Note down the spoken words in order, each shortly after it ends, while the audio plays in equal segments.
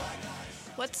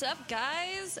What's up,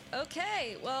 guys?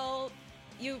 Okay, well,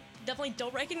 you definitely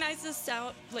don't recognize this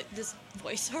sound, like this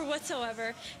voice or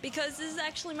whatsoever, because this is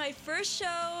actually my first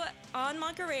show on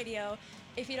Montco Radio.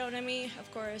 If you don't know me,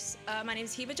 of course, my name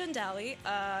is Hiba Jandali.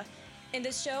 In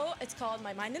this show, it's called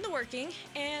My Mind in the Working,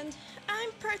 and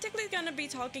I'm practically going to be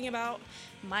talking about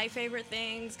my favorite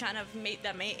things,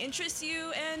 that may interest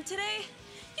you. And today,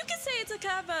 you can say it's a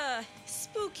kind of a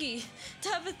spooky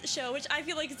type of show, which I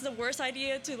feel like it's the worst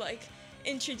idea to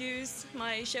introduce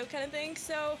my show kind of thing.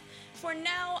 So for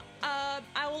now,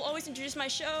 I will always introduce my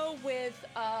show with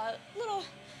a little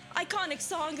iconic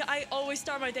song that I always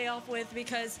start my day off with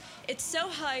because it's so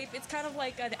hype. It's kind of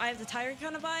like I Have the Tiger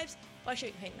kind of vibes. Well,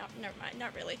 actually, hey, never mind,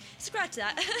 not really. Scratch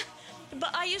that.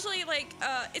 But I usually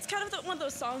it's kind of one of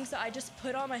those songs that I just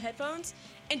put on my headphones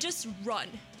and just run.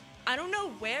 I don't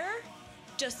know where.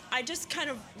 I just kind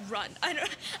of run. I know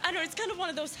it's kind of one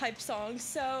of those hype songs.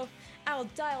 So I'll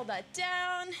dial that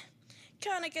down,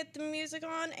 kind of get the music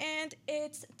on, and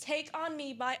it's "Take on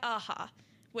Me" by Aha,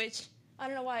 which I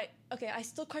don't know why. Okay, I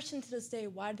still question to this day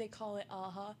why they call it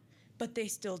Aha, but they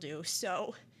still do.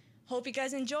 So hope you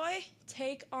guys enjoy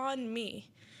 "Take on Me."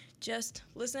 Just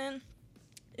listen,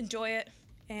 enjoy it,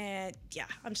 and yeah,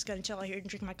 I'm just gonna chill out here and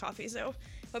drink my coffee. So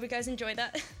hope you guys enjoy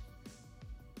that.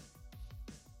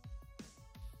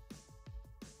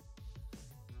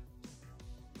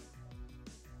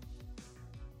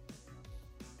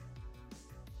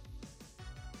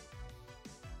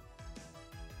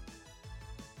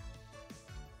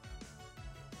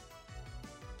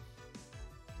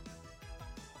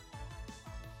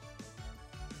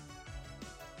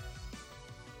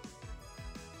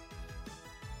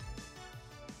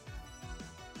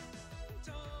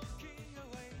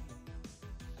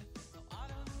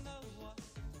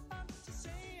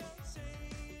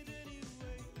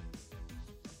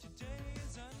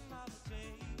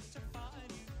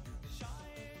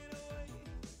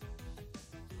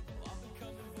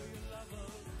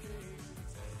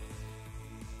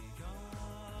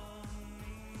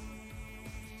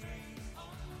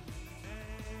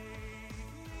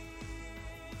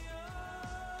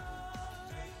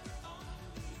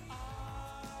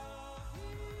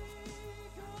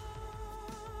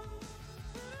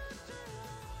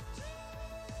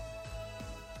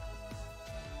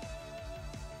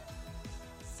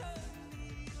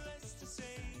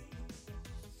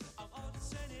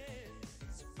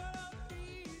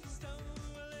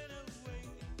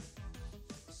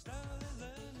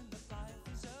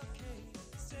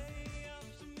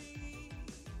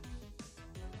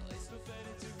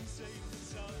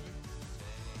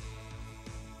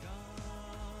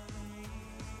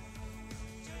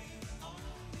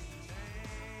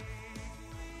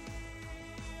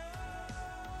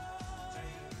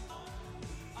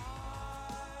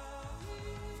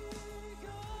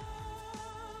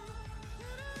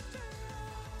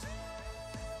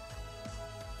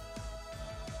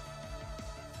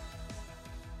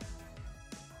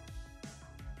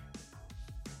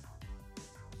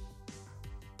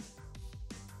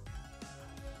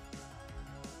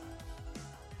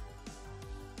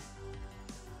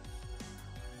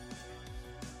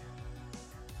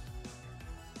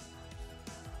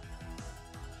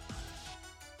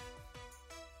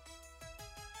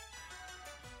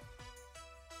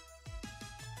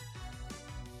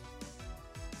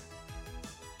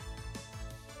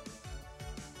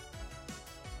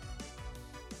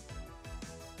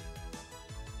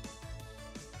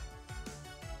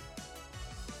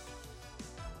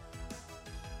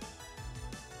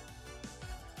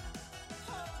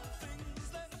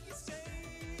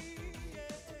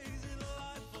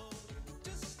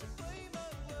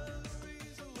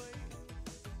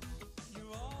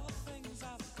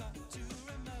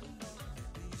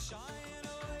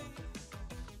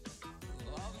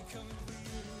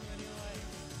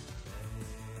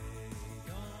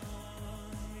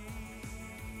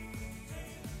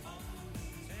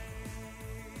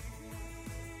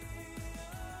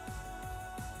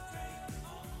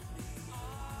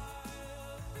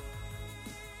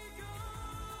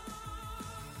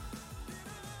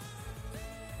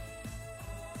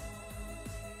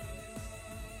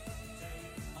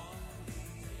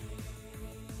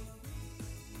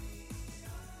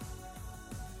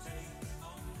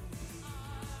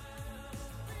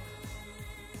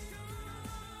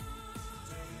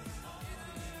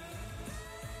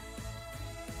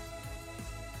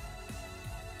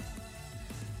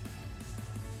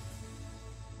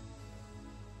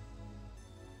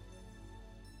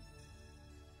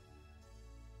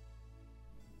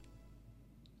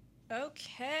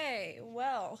 Okay,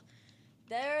 well,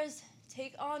 there's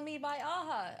 "Take on Me" by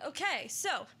Aha. Okay,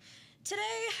 so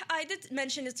today I did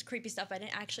mention it's creepy stuff. I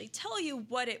didn't actually tell you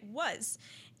what it was.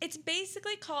 It's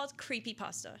basically called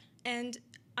creepypasta. And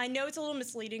I know it's a little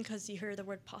misleading because you hear the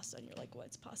word pasta and you're like,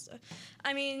 what's pasta?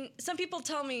 I mean, some people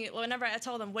tell me, whenever I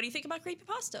tell them, what do you think about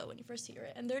creepypasta when you first hear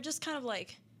it? And they're just kind of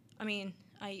like, I mean,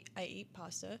 I eat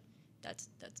pasta. That's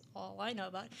all I know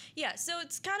about it. Yeah, so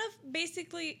it's kind of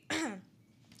basically,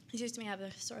 excuse me, I have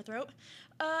a sore throat.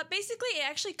 Basically, it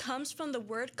actually comes from the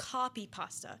word copy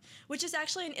pasta, which is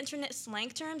actually an internet slang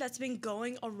term that's been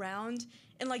going around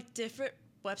in like different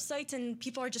websites, and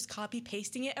people are just copy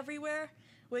pasting it everywhere,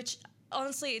 which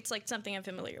honestly, it's like something I'm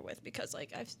familiar with because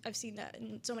like I've seen that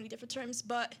in so many different terms.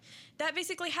 But that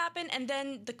basically happened, and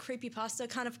then the creepypasta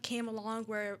kind of came along,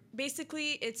 where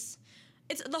basically it's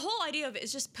the whole idea of it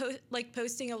is just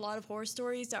posting a lot of horror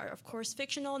stories that are of course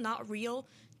fictional, not real.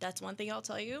 That's one thing I'll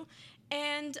tell you.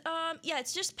 And yeah,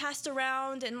 it's just passed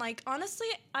around, and like honestly,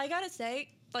 I gotta say,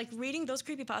 like reading those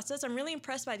creepypastas, I'm really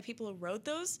impressed by the people who wrote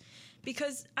those,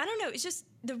 because I don't know, it's just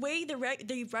the way they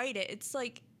write it. It's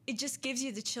like it just gives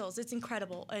you the chills. It's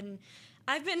incredible, and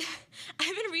I've been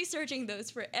researching those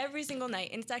for every single night,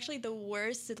 and it's actually the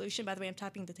worst solution. By the way, I'm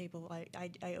tapping the table.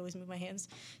 I always move my hands.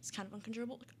 It's kind of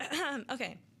uncontrollable.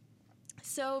 Okay,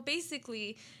 so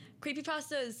basically,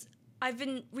 creepypastas, I've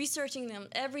been researching them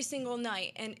every single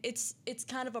night, and it's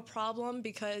kind of a problem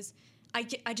because I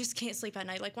just can't sleep at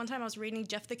night. Like one time I was reading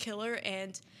Jeff the Killer,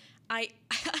 and I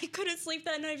couldn't sleep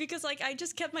that night because like I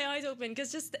just kept my eyes open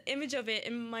because just the image of it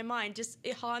in my mind, just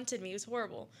it haunted me. It was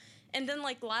horrible. And then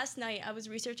like last night I was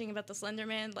researching about the Slender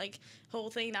Man like whole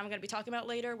thing that I'm gonna be talking about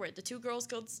later, where the two girls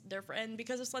killed their friend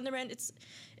because of Slender Man. It's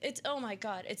oh my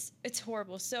god, it's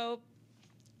horrible. So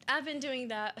I've been doing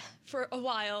that for a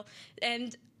while,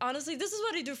 and honestly, this is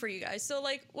what I do for you guys. So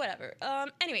like, whatever.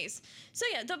 Anyways, so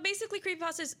yeah, the basically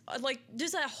creepypasta is like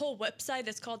there's a whole website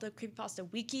that's called the Creepypasta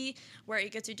Wiki, where you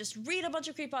get to just read a bunch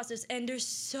of creepypastas, and there's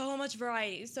so much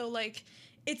variety. So like,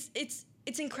 it's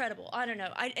incredible. I don't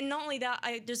know. And not only that,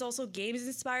 there's also games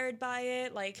inspired by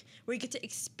it, like where you get to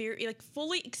experience, like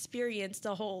fully experience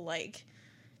the whole like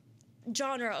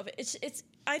genre of it. It's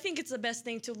I think it's the best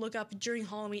thing to look up during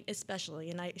Halloween, especially,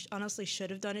 and I honestly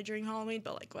should have done it during Halloween,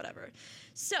 but like whatever.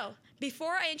 So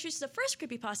before I introduce the first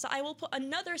creepypasta, I will put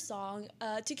another song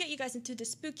to get you guys into the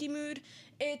spooky mood.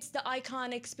 It's the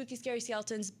iconic Spooky Scary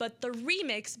Skeletons, but the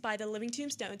remix by the Living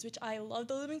Tombstones, which I love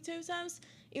the Living Tombstones,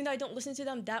 even though I don't listen to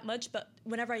them that much, but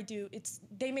whenever I do,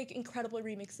 they make incredible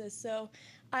remixes. So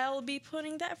I'll be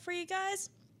putting that for you guys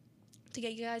to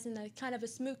get you guys in a kind of a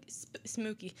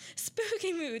spooky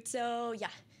mood. So yeah,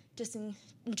 just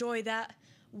enjoy that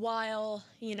while,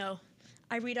 you know,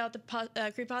 I read out the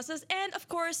creepypastas. And of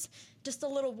course, just a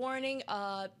little warning,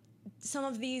 some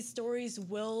of these stories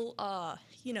will,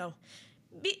 you know,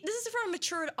 this is for a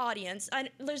matured audience.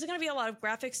 There's going to be a lot of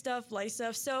graphic stuff, light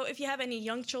stuff. So if you have any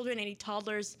young children, any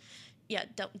toddlers, yeah,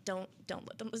 don't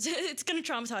let them. It's gonna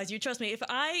traumatize you. Trust me. If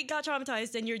I got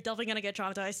traumatized, then you're definitely gonna get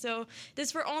traumatized. So this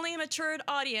is for only a matured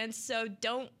audience. So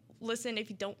don't listen if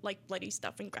you don't like bloody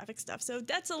stuff and graphic stuff. So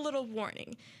that's a little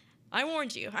warning. I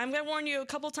warned you. I'm gonna warn you a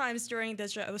couple times during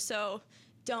this show. So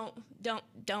don't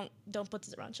put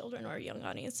this around children or a young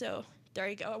audience. So there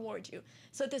you go. I warned you.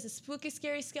 So this is Spooky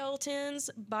Scary Skeletons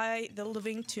by the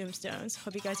Living Tombstones.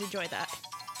 Hope you guys enjoy that.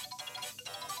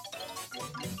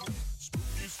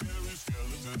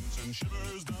 And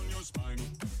shivers down your spine.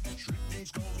 Shrieking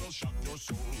skulls will shock your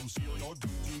soul, seal your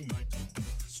doom tonight.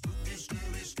 Spooky,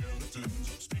 scary skeletons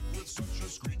speak with such a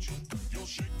screech. You'll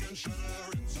shake and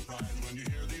shudder in surprise when you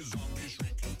hear these zombies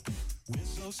shriek. We're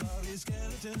so sorry,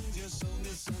 skeletons, you're so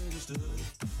misunderstood.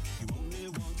 You only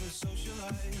want to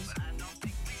socialize, but I don't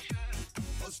think we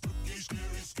should. A spooky,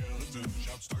 scary skeleton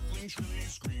shouts startling, shrilly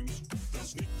screams. They'll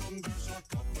sneak under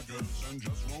sarcophagus and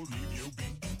just won't leave you be.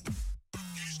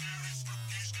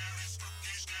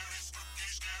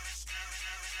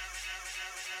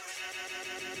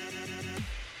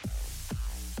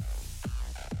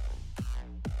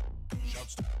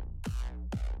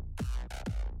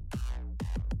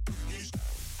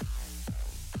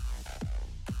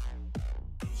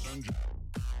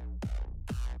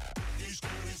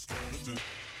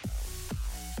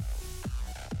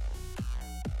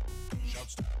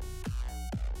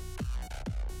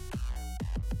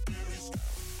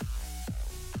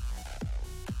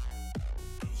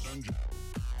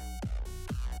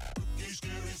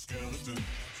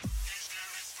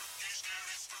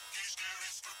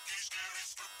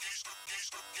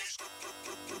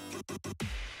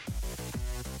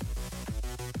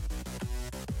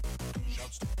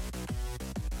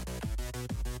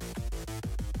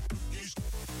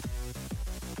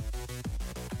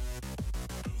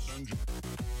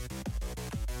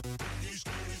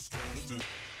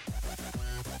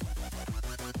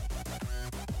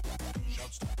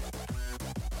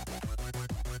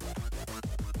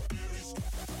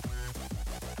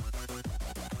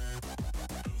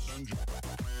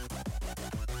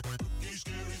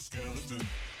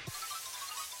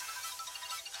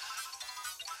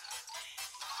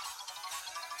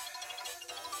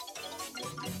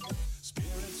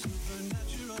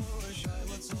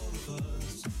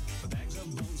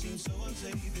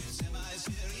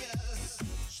 semi-serious.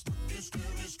 Spooky,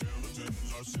 scary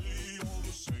skeletons are silly all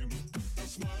the same. They'll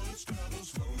smile and scabble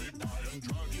slowly by and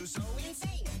drive you so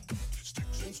insane.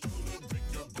 Sticks and stones will break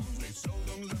your bones, they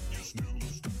seldom let you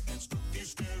snooze. Spooky,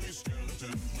 scary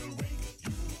skeletons will wake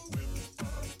you with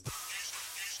a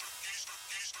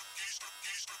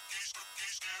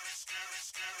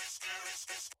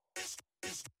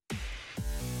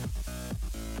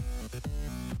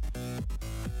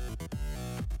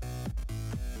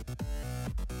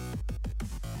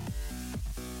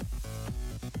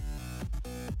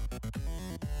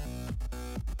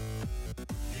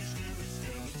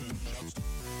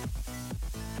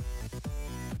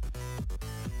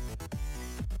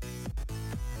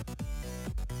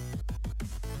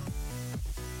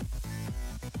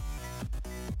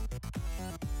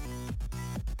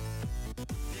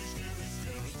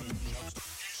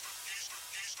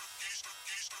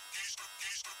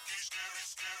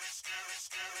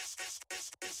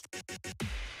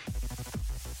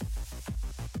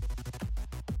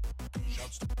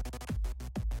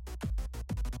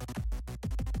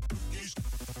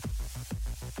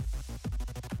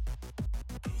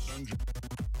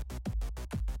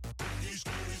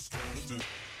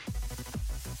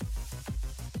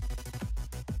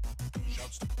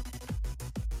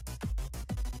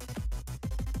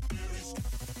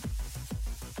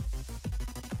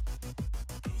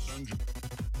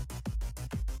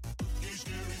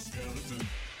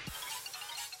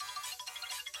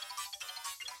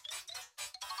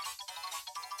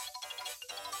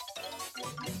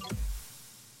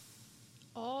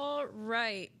All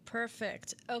right,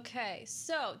 perfect. Okay,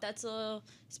 so that's a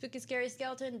Spooky Scary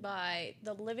Skeleton by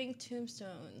the Living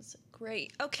Tombstones.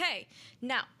 Great. Okay,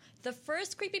 now the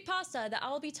first creepypasta that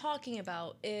I'll be talking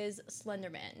about is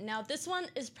Slenderman. Now, this one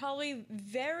is probably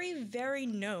very, very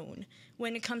known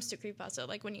when it comes to creepypasta.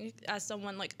 Like when you ask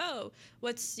someone, like, "Oh,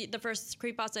 what's the first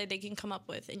creepypasta they can come up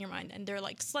with in your mind?" and they're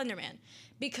like, "Slenderman,"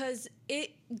 because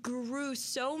it grew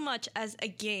so much as a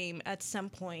game at some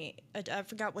point. I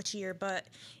forgot which year, but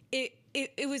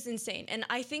it was insane. And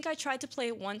I think I tried to play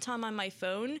it one time on my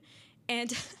phone,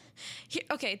 and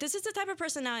okay, this is the type of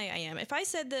personality I am. If I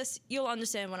said this, you'll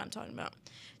understand what I'm talking about.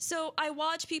 So I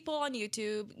watch people on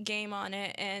YouTube game on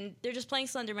it, and they're just playing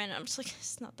Slenderman, and I'm just like,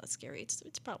 it's not that scary.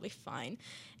 It's probably fine.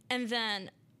 And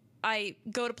then I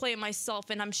go to play it myself,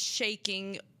 and I'm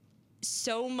shaking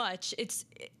so much. It's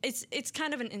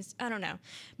kind of I don't know.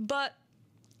 But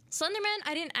Slenderman,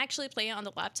 I didn't actually play it on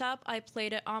the laptop. I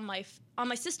played it on my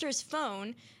sister's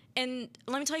phone. And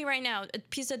let me tell you right now, a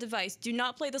piece of advice: do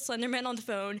not play the Slenderman on the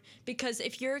phone, because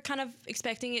if you're kind of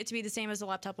expecting it to be the same as the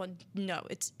laptop one, no,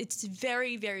 it's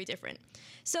very, very different.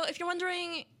 So if you're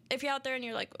wondering, if you're out there and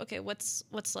you're like, okay, what's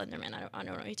Slenderman? I don't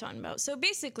know what you're talking about. So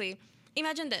basically,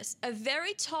 imagine this: a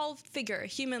very tall figure,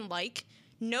 human-like,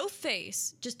 no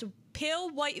face, just a pale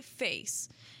white face,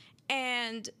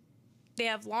 and they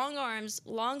have long arms,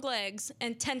 long legs,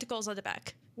 and tentacles on the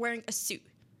back, wearing a suit.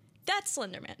 That's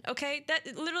Slenderman, okay? That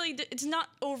literally, it's not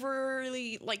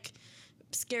overly, like,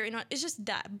 scary. It's just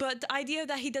that. But the idea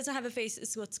that he doesn't have a face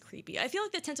is what's creepy. I feel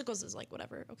like the tentacles is like,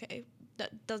 whatever, okay?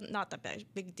 Not that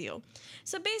big deal.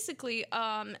 So basically,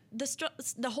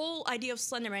 the whole idea of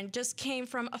Slenderman just came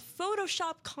from a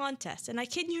Photoshop contest. And I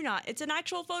kid you not, it's an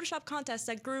actual Photoshop contest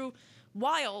that grew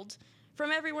wild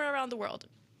from everywhere around the world.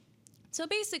 So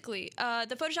basically,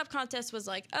 the Photoshop contest was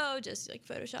like, oh, just like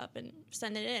Photoshop and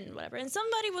send it in, whatever. And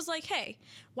somebody was like, hey,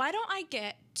 why don't I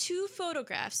get 2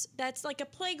 photographs that's like a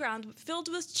playground filled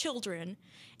with children,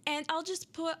 and I'll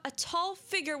just put a tall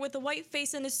figure with a white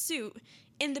face and a suit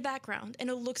in the background, and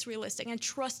it looks realistic. And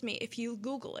trust me, if you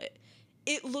Google it,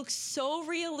 it looks so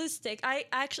realistic. I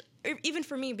actually, even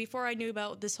for me, before I knew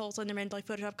about this whole Slenderman like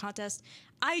Photoshop contest,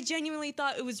 I genuinely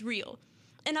thought it was real.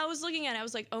 And I was looking at it, I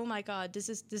was like, oh my God, this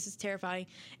is terrifying.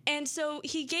 And so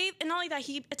he gave, and not only that,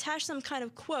 he attached some kind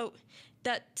of quote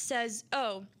that says,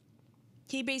 oh,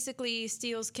 he basically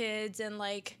steals kids, and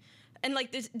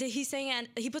he's saying, and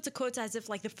he puts the quotes as if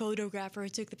like the photographer who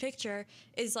took the picture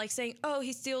is like saying, oh,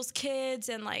 he steals kids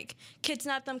and like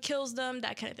kidnaps them, kills them,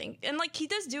 that kind of thing. And like he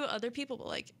does do other people, but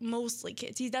like mostly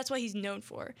kids. That's what he's known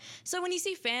for. So when you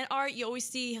see fan art, you always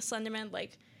see Slenderman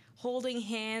like holding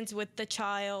hands with the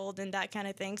child and that kind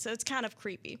of thing. So it's kind of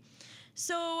creepy.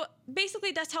 So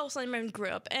basically that's how Slenderman grew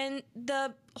up. And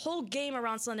the whole game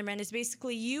around Slenderman is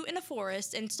basically you in a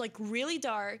forest, and it's like really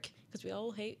dark, because we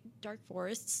all hate dark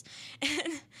forests.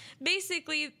 And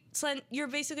basically, you're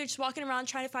basically just walking around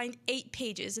trying to find 8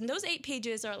 pages. And those 8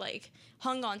 pages are like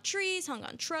hung on trees, hung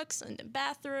on trucks, in the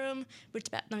bathroom. Which,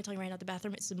 let me tell you right now, the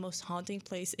bathroom is the most haunting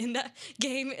place in that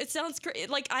game. It sounds crazy.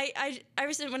 Like,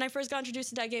 when I first got introduced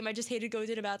to that game, I just hated going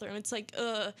to the bathroom. It's like,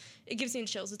 it gives me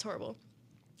chills. It's horrible.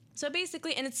 So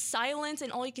basically, and it's silent,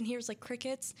 and all you can hear is like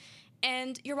crickets.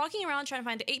 And you're walking around trying to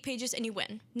find the 8 pages, and you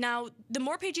win. Now, the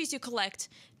more pages you collect,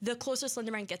 the closer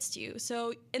Slenderman gets to you.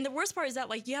 So, and the worst part is that,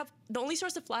 like, you have the only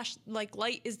source of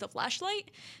light is the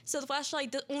flashlight. So the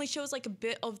flashlight only shows like a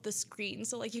bit of the screen.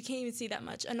 So like you can't even see that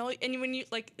much. And when you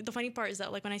like, the funny part is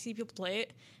that like when I see people play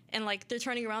it, and like they're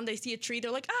turning around, they see a tree,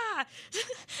 they're like ah,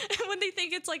 when they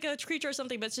think it's like a creature or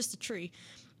something, but it's just a tree.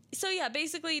 So yeah,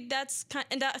 basically that's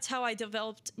how I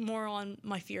developed more on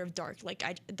my fear of dark,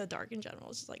 the dark in general.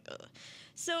 It's just like, ugh.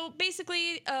 So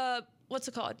basically, what's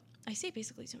it called? I say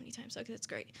basically so many times, okay, that's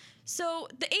great. So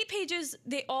the 8 pages,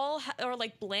 they all are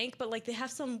like blank, but like they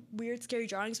have some weird, scary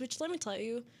drawings. Which let me tell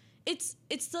you, it's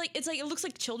like it looks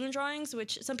like children drawings,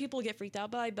 which some people get freaked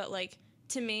out by. But like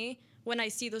to me, when I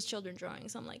see those children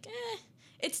drawings, I'm like,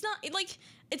 It's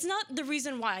not the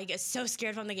reason why I get so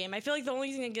scared from the game. I feel like the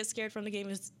only thing I get scared from the game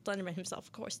is Slenderman himself,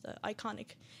 of course, the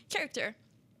iconic character.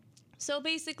 So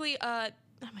basically, oh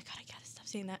my god, I gotta stop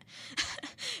saying that.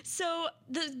 So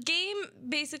the game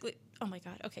basically, oh my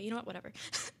god, okay, you know what, whatever.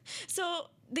 So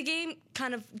the game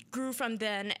kind of grew from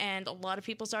then, and a lot of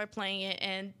people started playing it,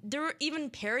 and there were even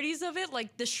parodies of it,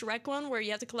 like the Shrek one where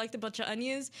you have to collect a bunch of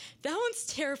onions. That one's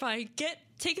terrifying.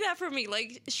 Take that from me.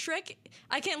 Like, Shrek,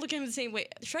 I can't look at him the same way.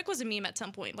 Shrek was a meme at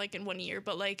some point, like in 1 year,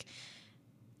 but like,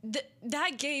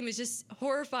 that game is just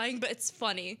horrifying, but it's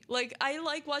funny. Like, I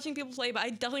like watching people play, but I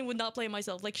definitely would not play it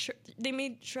myself. Like, they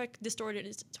made Shrek distorted.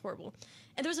 It's horrible.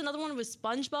 And there was another one with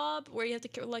SpongeBob where you have to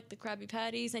collect the Krabby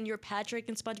Patties, and you're Patrick,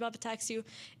 and SpongeBob attacks you.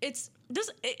 You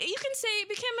can say it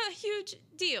became a huge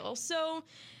deal. So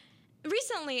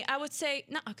recently, I would say,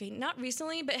 not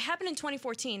recently, but it happened in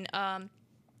 2014.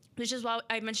 Which is what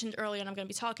I mentioned earlier and I'm going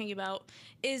to be talking about,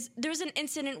 is there's an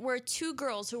incident where 2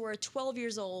 girls who were 12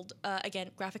 years old, again,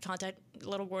 graphic content,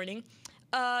 little warning,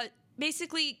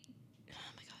 basically,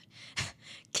 oh my god,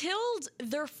 killed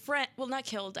their friend. Well, not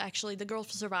killed, actually. The girl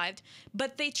survived.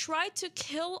 But they tried to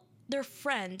kill their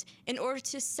friend in order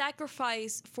to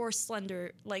sacrifice for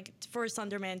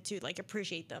Slenderman to like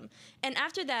appreciate them. And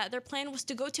after that, their plan was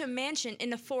to go to a mansion in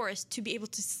the forest to be able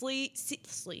to see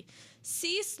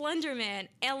Slenderman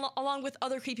along with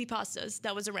other creepypastas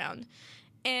that was around.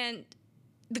 And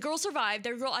the girl survived.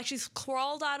 The girl actually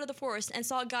crawled out of the forest and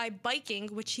saw a guy biking,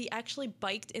 which he actually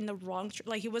biked in the wrong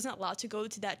like he wasn't allowed to go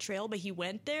to that trail, but he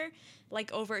went there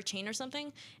like over a chain or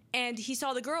something. And he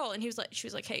saw the girl, and she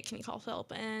was like, hey, can you call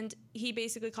help? And he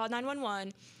basically called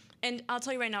 911. And I'll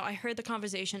tell you right now, I heard the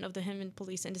conversation of him and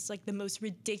police, and it's like the most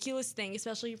ridiculous thing,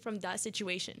 especially from that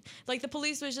situation. Like the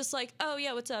police was just like, oh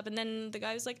yeah, what's up? And then the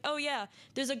guy was like, oh yeah,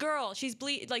 there's a girl. She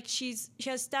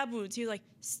has stab wounds. He was like,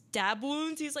 stab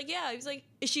wounds? He's like, yeah. He was like,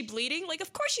 is she bleeding? Like,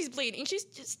 of course she's bleeding. She's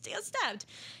just stabbed.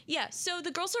 Yeah, so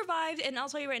the girl survived, and I'll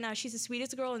tell you right now, she's the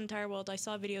sweetest girl in the entire world. I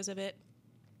saw videos of it.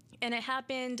 And it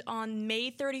happened on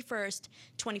May 31st,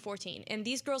 2014. And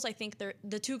these girls, I think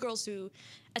the 2 girls who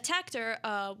attacked her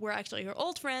were actually her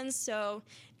old friends. So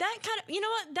that kind of, you know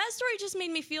what? That story just made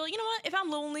me feel, you know what? If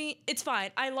I'm lonely, it's fine.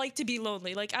 I like to be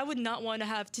lonely. Like, I would not want to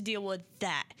have to deal with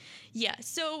that. Yeah,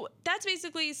 so that's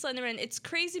basically Slenderman. It's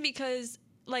crazy because,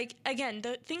 like, again,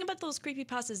 the thing about those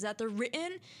creepypastas is that they're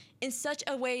written in such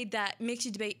a way that makes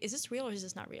you debate, is this real or is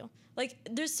this not real? Like,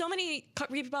 there's so many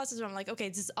creepypastas where I'm like, okay,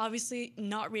 this is obviously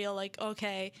not real, like,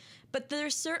 okay. But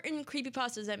there's certain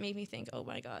creepypastas that make me think, oh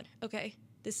my god, okay,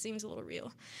 this seems a little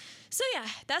real. So yeah,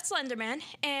 that's Slenderman.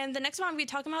 And the next one I'm going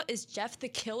to be talking about is Jeff the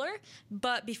Killer.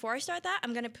 But before I start that,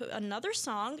 I'm going to put another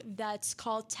song that's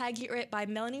called Tag Your It by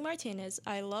Melanie Martinez.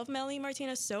 I love Melanie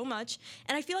Martinez so much.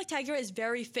 And I feel like Tag Your It is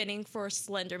very fitting for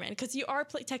Slenderman, because you are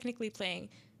technically playing,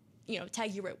 you know,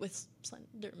 Tag Your It with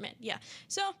Slenderman. Yeah.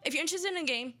 So if you're interested in a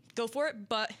game, go for it.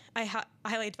 But I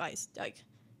highly advise, like,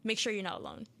 make sure you're not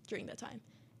alone during that time.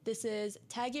 This is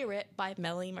Tag Your It by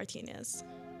Melanie Martinez.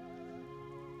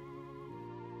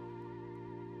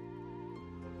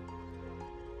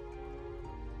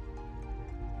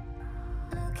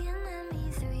 Looking at me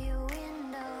through your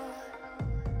window,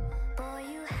 boy,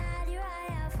 you had your eye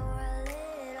out for a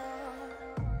little.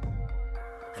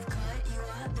 I've cut you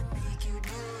up and make you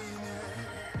dinner.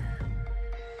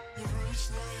 You've reached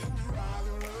the end, you are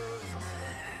the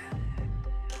ruiner.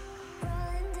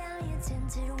 Rolling down your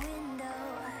tinted window,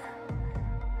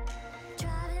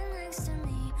 driving next to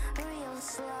me.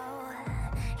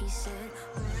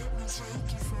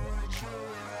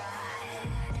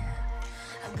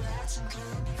 some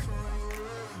candy for you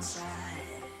inside.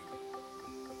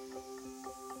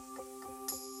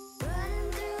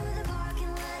 Running through the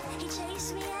parking lot, he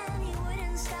chased me and he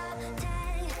wouldn't stop.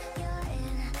 Tag, you're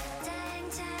in. Tag,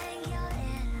 tag, you're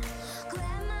in.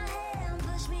 Grabbed my hand,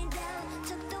 pushed me down,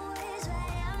 took the words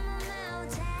right out my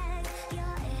mouth. Tag,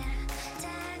 you're in.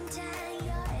 Tag, tag,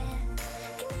 you're in.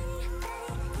 Can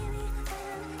anybody hear me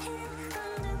when I'm hitting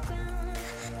underground?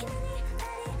 Can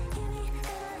anybody hear me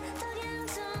when I'm talking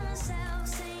to myself,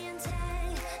 saying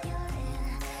tag, you're in.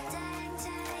 Tag,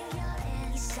 tag, you're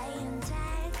in. He's saying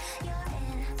tag, you're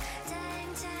in. Tag,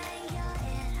 tag, you're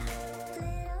in.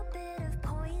 Little bit of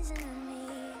poison in me.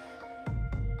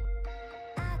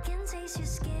 I can taste your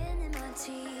skin in my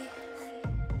teeth.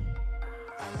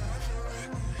 I love you when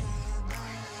you hear my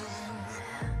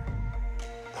hand.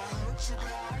 I hope you're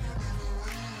glad you never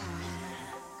leave.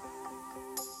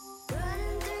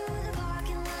 Running through the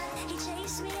parking lot, he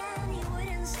chased me and he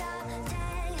wouldn't stop.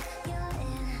 Tag, you're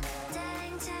in.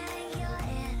 Tag, tag, you're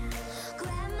in.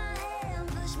 Grabbed my hand,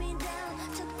 pushed me down,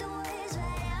 took the words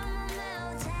right out my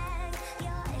mouth. Tag,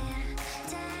 you're in.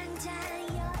 Tag, tag,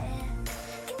 you're in.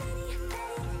 Can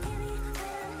anybody hear me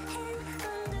when I'm hitting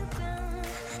underground?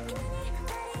 Can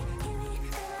anybody hear me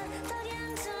when I'm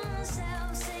talking to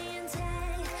myself, saying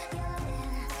tag, you're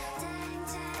in. Tag,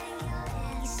 tag, you're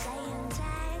in. He's saying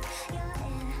tag, you're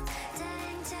in.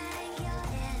 Tag, tag, you're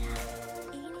in.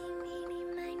 Eeny, meeny,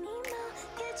 miny, moe.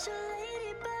 Get your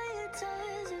lady by your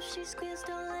toes. If she squeals,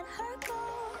 don't let her go.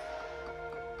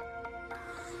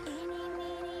 Eeny,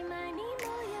 meeny, miny,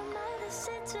 moe. Your mother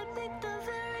said to pick the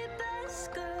very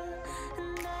best girl,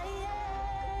 and I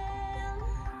am.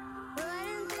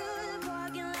 Running through the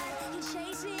parking lot, he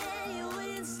chased me and he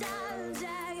wouldn't stop.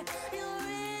 Tag, you're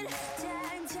in.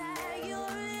 Tag, tag,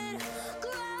 you're in.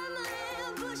 Grab my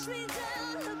hand, push me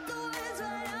down, took the words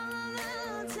right out my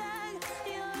mouth. Tag,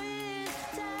 you're in.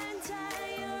 Tag, tag,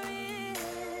 you're in.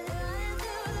 Running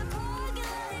through the parking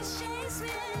lot, he chased me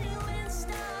and he wouldn't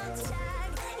stop.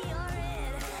 Tag, you're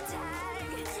in. Tag,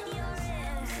 you're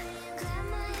in. Grab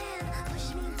my hand, push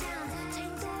me down,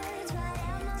 take the words right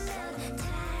out my mouth.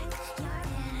 Tag, you're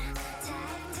in.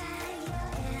 Tag, tag,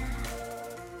 you're in.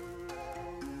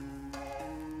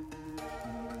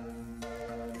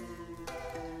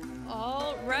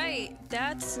 All right,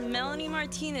 that's Melanie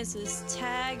Martinez's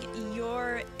Tag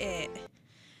You're It.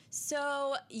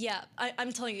 So yeah,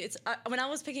 I'm telling you, it's when I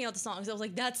was picking out the songs, I was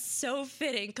like, that's so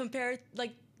fitting compared,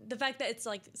 like the fact that it's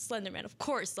like Slenderman, of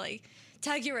course, like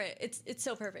Tag You're It. It's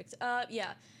so perfect.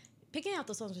 Yeah, picking out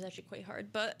the songs was actually quite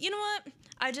hard, but you know what?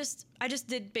 I just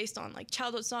did based on like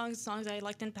childhood songs I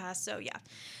liked in the past. So yeah.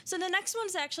 So the next one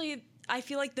is actually, I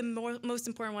feel like the most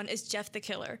important one is Jeff the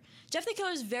Killer. Jeff the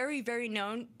Killer is very, very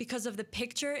known because of the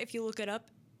picture, if you look it up.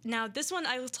 Now, this one,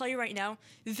 I will tell you right now,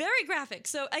 very graphic.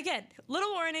 So again,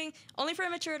 little warning, only for a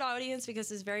mature audience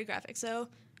because it's very graphic. So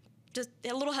just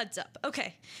a little heads up.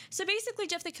 Okay. So basically,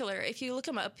 Jeff the Killer, if you look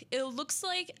him up, it looks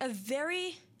like a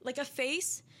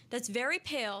face that's very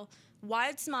pale,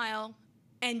 wide smile,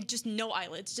 and just no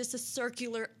eyelids, just a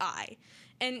circular eye.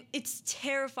 And it's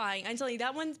terrifying. I'm telling you,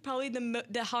 that one's probably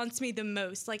that haunts me the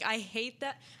most. Like, I hate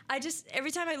that.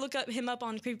 Every time I look him up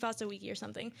on Creepypasta Wiki or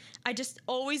something, I just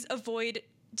always avoid,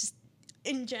 just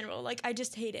in general. Like, I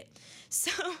just hate it.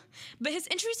 So, but his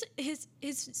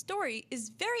story is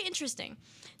very interesting.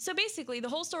 So basically, the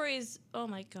whole story is, oh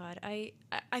my God, I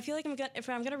feel like if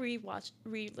I'm gonna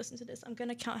re-listen to this, I'm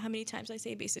gonna count how many times I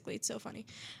say basically. It's so funny.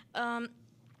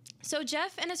 So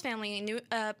Jeff and his family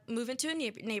move into a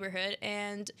neighborhood,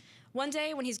 and one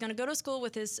day when he's going to go to school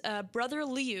with his brother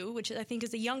Liu, which I think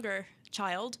is a younger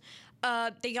child,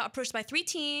 they got approached by 3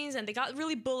 teens, and they got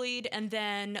really bullied, and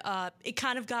then it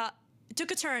took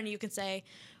a turn, you could say,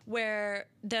 where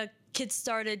the kids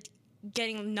started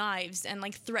getting knives and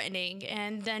like threatening,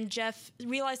 and then Jeff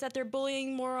realized that they're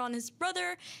bullying more on his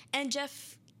brother, and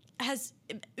Jeff has,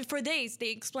 for days, they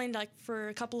explained, like, for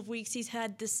a couple of weeks, he's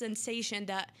had this sensation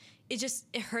that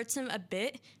it hurts him a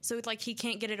bit, so it's like he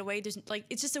can't get it away.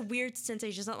 It's just a weird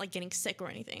sensation. It's not like getting sick or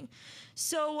anything.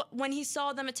 So when he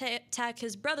saw them attack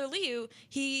his brother Liu,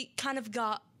 he kind of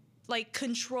got like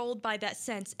controlled by that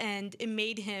sense, and it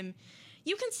made him,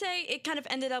 you can say it kind of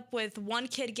ended up with one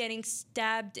kid getting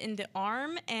stabbed in the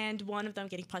arm and one of them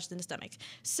getting punched in the stomach.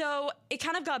 So it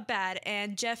kind of got bad,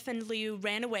 and Jeff and Liu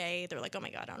ran away. They're like, oh my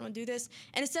God, I don't want to do this.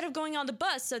 And instead of going on the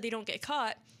bus so they don't get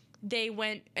caught, they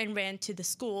went and ran to the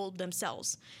school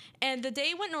themselves. And the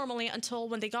day went normally until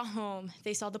when they got home,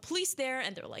 they saw the police there,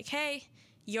 and they're like, hey,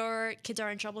 your kids are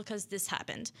in trouble because this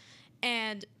happened.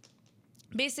 And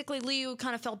basically Liu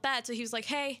kind of felt bad, so he was like,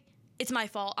 hey, it's my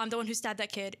fault. I'm the one who stabbed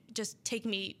that kid. Just take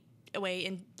me away,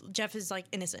 and Jeff is like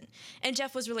innocent. And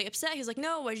Jeff was really upset. He was like,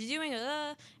 no, what are you doing?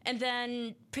 And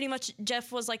then pretty much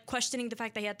Jeff was like questioning the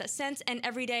fact that he had that sense, and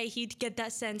every day he'd get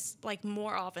that sense like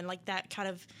more often, like that kind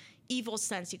of evil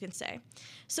sense, you can say.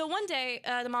 So one day,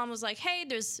 the mom was like, hey,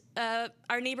 there's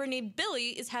our neighbor named Billy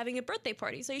is having a birthday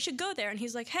party, so you should go there. And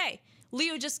he's like, hey,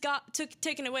 Leo just got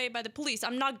taken away by the police.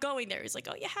 I'm not going there. He's like,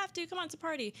 oh, you have to. Come on, it's a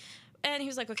party. And he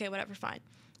was like, okay, whatever, fine.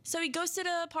 So he goes to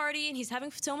the party, and he's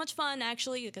having so much fun,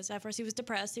 actually, because at first he was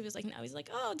depressed. He was like, now he's like,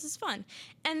 oh, this is fun.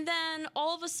 And then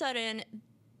all of a sudden,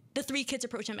 the 3 kids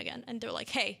approach him again, and they're like,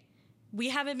 hey,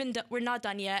 we're not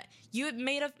done yet. You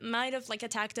might have like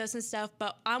attacked us and stuff,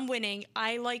 but I'm winning.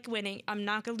 I like winning. I'm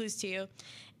not gonna lose to you.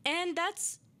 And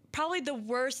that's probably the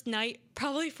worst night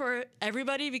probably for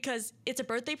everybody, because it's a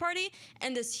birthday party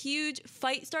and this huge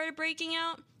fight started breaking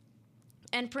out.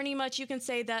 And pretty much you can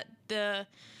say that the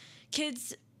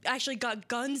kids actually got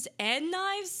guns and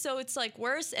knives, so it's like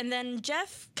worse. And then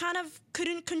Jeff kind of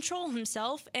couldn't control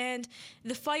himself, and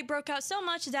the fight broke out so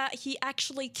much that he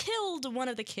actually killed one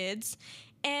of the kids.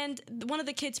 And one of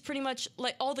the kids pretty much,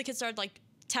 like, all the kids started like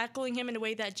tackling him in a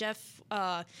way that Jeff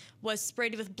was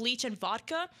sprayed with bleach and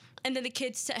vodka, and then the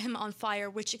kids set him on fire,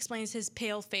 which explains his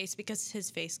pale face, because his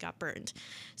face got burned.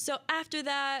 So after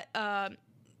that,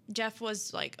 Jeff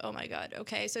was like, oh my god,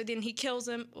 okay. So then he kills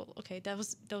him. Well, okay, that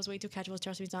was way too casual.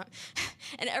 Trust me, it's not.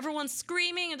 And everyone's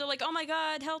screaming, and they're like, oh my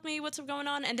god, help me, what's going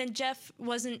on? And then Jeff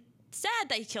wasn't sad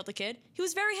that he killed the kid. He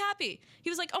was very happy. He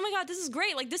was like, oh my god, this is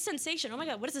great, like this sensation. Oh my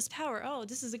god, what is this power? Oh,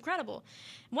 this is incredible.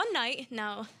 One night,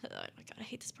 now, oh my god, I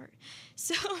hate this part.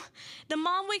 So the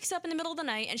mom wakes up in the middle of the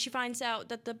night, and she finds out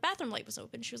that the bathroom light was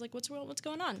open. She was like, what's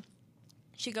going on?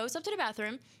 She goes up to the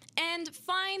bathroom and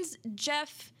finds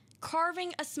Jeff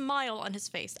carving a smile on his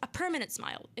face, a permanent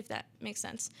smile, if that makes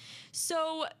sense.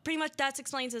 So pretty much that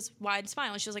explains his wide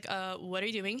smile. And she was like, what are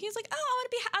you doing? He's like, oh,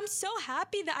 I'm so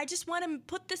happy that I just want to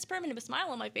put this permanent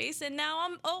smile on my face, and now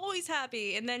I'm always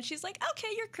happy. And then she's like, okay,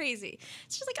 you're crazy.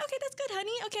 She's like, okay, that's good,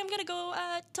 honey. Okay, I'm gonna go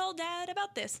tell dad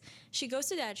about this. She goes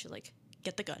to dad. She's like,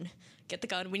 get the gun.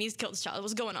 We need to kill this child.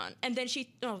 What's going on? And then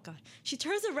she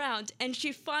turns around and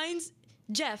she finds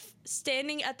Jeff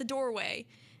standing at the doorway,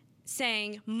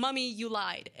 saying, Mummy, you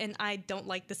lied. And I don't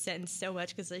like the sentence so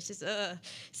much, because it's just,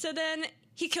 So then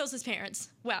he kills his parents.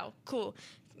 Wow, cool.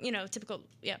 You know, typical,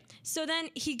 yeah. So then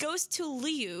he goes to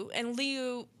Liu, and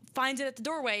Liu finds it at the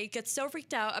doorway, gets so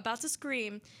freaked out, about to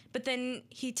scream, but then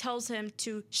he tells him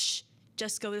to, shh,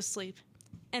 just go to sleep.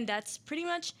 And that's pretty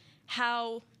much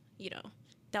how,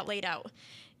 that laid out.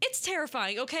 It's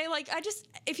terrifying, okay? Like,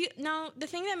 the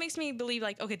thing that makes me believe,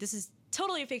 like, okay, this is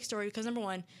totally a fake story, because number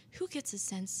one, who gets a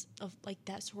sense of like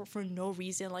that sort for no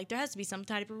reason? Like, there has to be some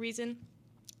type of reason.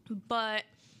 But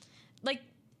like,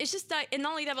 it's just that, and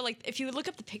not only that, but like, if you look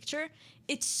up the picture,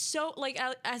 it's so like,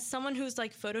 as someone who's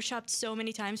like photoshopped so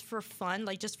many times for fun,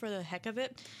 like just for the heck of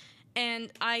it,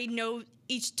 and I know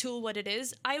each tool what it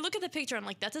is, I look at the picture, I'm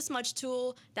like, that's a smudge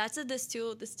tool, that's this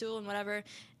tool, and whatever.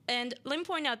 And let me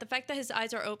point out, the fact that his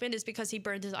eyes are open is because he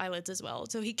burned his eyelids as well,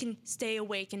 so he can stay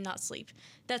awake and not sleep.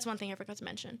 That's one thing I forgot to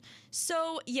mention.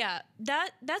 So yeah,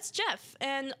 that's Jeff.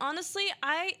 And honestly,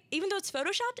 even though it's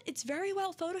photoshopped, it's very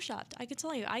well photoshopped. I can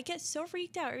tell you, I get so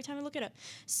freaked out every time I look it up.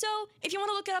 So if you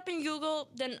want to look it up in Google,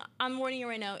 then I'm warning you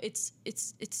right now, it's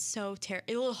so terrible.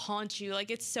 It will haunt you. Like,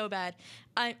 it's so bad.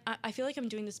 I feel like I'm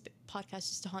doing this podcast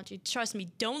just to haunt you. Trust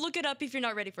me, don't look it up if you're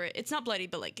not ready for it. It's not bloody,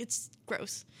 but like, it's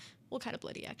gross. Well, kind of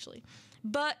bloody, actually.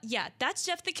 But yeah, that's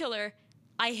Jeff the Killer.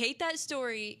 I hate that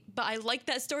story, but I like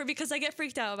that story because I get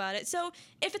freaked out about it. So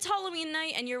if it's Halloween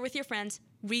night and you're with your friends,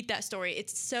 read that story.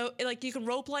 It's so, like, you can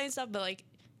role play and stuff, but like,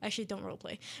 actually don't role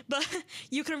play. But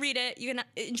you can read it, you can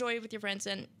enjoy it with your friends,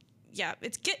 and yeah,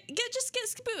 it's just get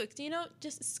spooked,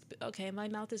 okay, my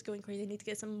mouth is going crazy. I need to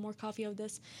get some more coffee of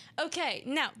this. Okay,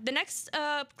 now, the next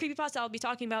creepypasta I'll be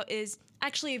talking about is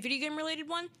actually a video game related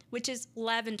one, which is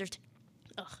Lavender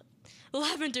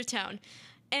Town.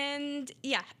 And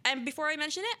yeah, and before I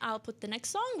mention it, I'll put the next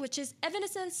song, which is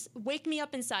Evanescence, Wake Me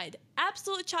Up Inside.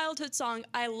 Absolute childhood song.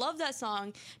 I love that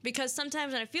song because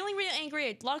sometimes when I'm feeling really angry,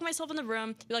 I lock myself in the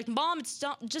room, be like, Mom, it's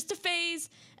just a phase,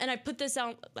 and I put this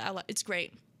out. It's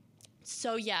great.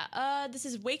 So yeah, this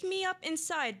is Wake Me Up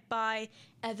Inside by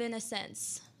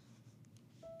Evanescence.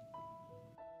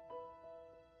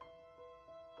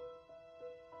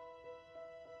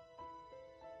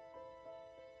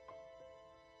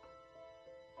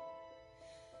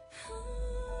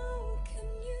 How can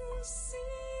you see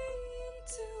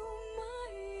into my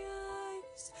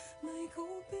eyes like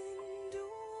open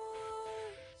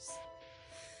doors,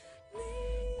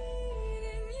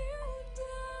 leading you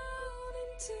down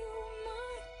into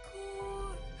my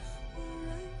core, where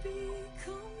I'd be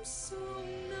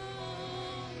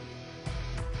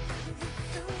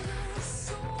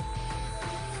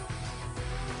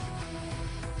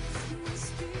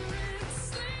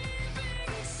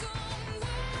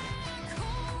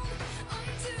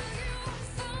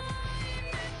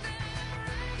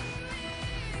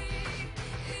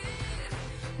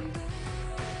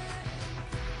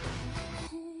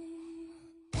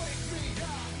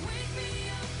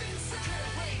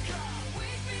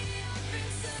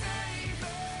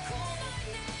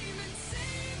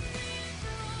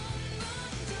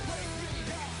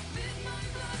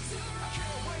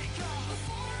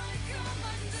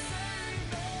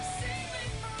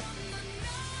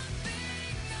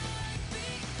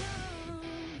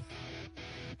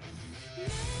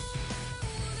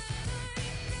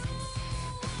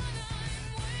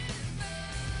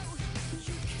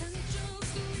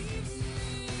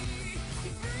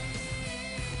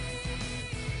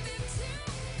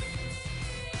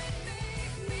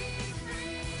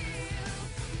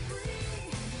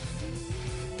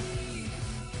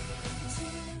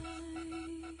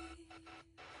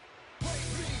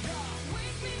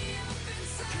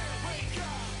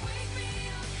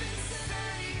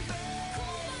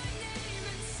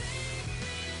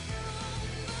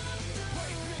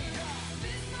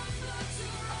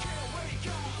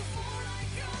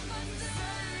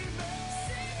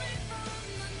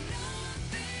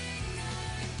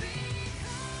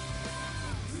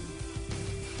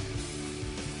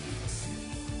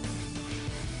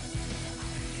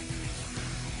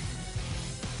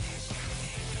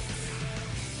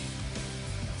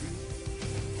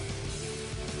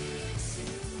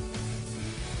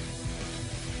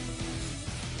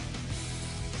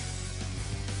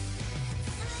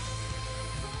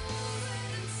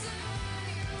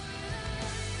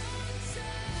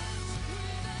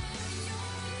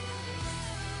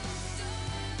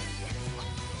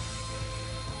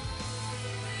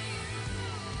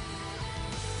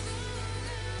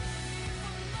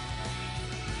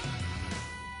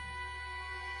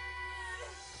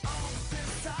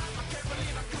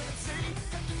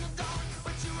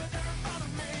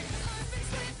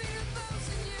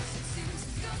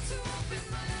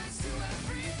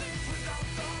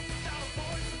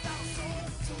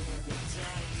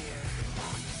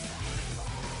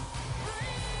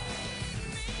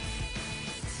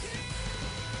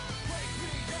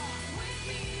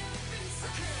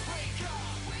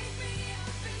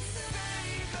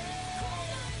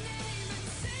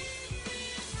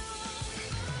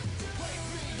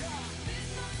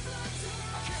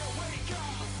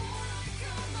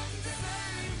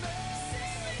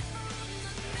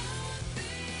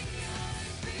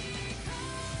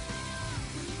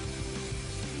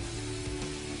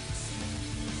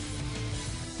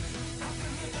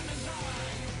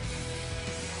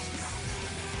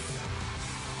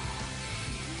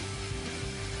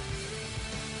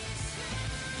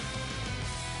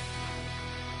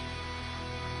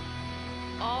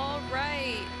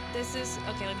basically, this is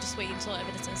okay. Let me just wait until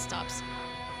evidence stops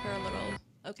for a little.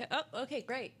 Okay. Oh, okay,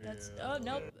 great. That's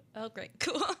nope. Oh, great,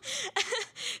 cool.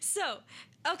 So,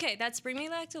 okay, that's Bring Me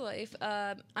Back to Life.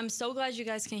 I'm so glad you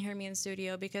guys can hear me in the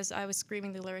studio because I was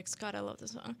screaming the lyrics. God, I love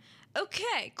this song.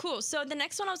 Okay, cool. So the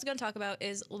next one I was going to talk about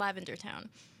is Lavender Town.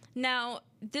 Now,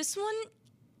 this one,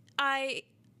 I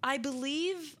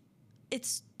believe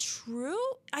it's true.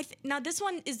 Now this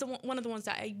one is one of the ones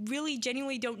that I really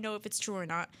genuinely don't know if it's true or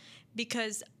not,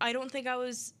 because I don't think I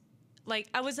was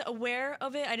aware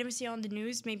of it. I didn't see it on the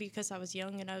news, maybe because I was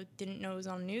young and I didn't know it was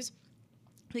on the news,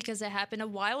 because it happened a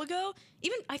while ago.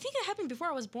 Even I think it happened before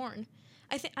I was born.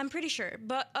 I'm pretty sure.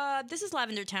 But this is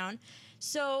Lavender Town.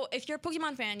 So if you're a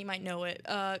Pokemon fan, you might know it.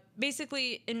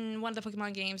 Basically, in one of the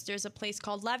Pokemon games, there's a place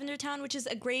called Lavender Town, which is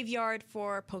a graveyard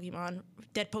for Pokemon,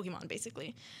 dead Pokemon,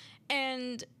 basically.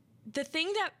 And the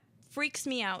thing that freaks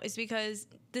me out is because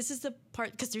this is the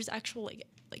part, because there's actual like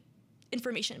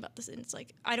information about this, and it's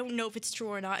like I don't know if it's true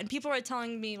or not. And people are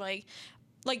telling me like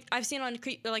I've seen on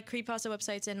creepypasta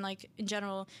websites and like in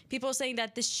general, people are saying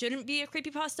that this shouldn't be a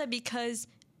creepypasta because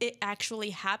it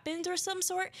actually happened or some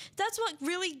sort. That's what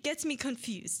really gets me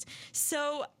confused.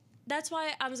 So that's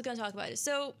why I was going to talk about it.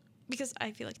 So because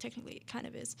I feel like technically it kind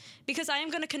of is, because I am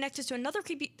going to connect it to another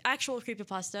actual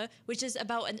creepypasta, which is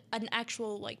about an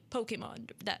actual like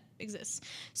Pokemon that exists.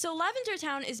 So Lavender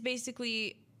Town is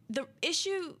basically, the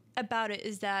issue about it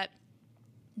is that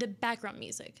the background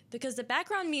music, because the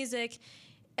background music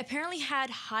apparently had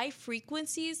high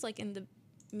frequencies like in the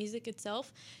music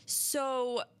itself.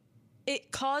 So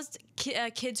it caused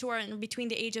kids who are in between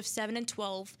the age of 7 and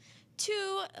 12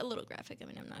 to, a little graphic, I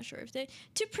mean, I'm not sure if they,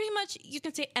 to pretty much, you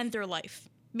can say, end their life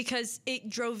because it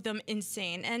drove them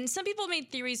insane. And some people made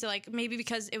theories like maybe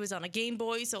because it was on a Game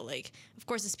Boy, so like, of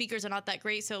course the speakers are not that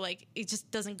great, so like it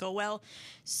just doesn't go well.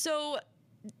 So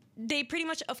they pretty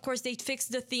much, of course, they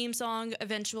fixed the theme song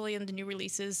eventually in the new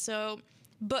releases. So,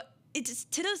 but it's,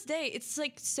 to this day, it's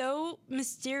like so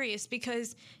mysterious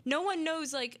because no one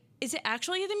knows, like, is it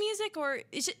actually the music, or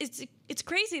it's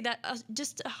crazy that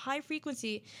just a high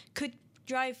frequency could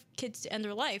drive kids to end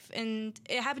their life. And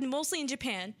it happened mostly in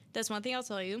Japan. That's one thing I'll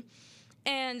tell you.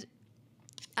 And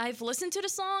I've listened to the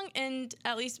song, and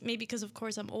at least maybe because, of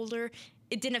course, I'm older,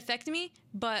 it didn't affect me.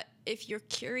 But if you're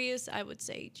curious, I would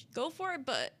say go for it.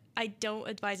 But I don't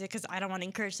advise it because I don't want to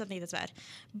encourage something that's bad.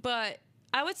 But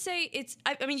I would say it's,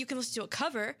 I mean, you can listen to a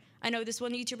cover. I know this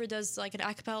one YouTuber does like an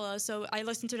acapella, so I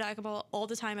listen to the acapella all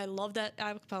the time. I love that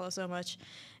acapella so much.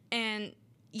 And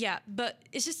yeah, but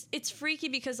it's just, it's freaky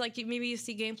because like maybe you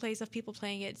see gameplays of people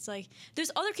playing it. It's like,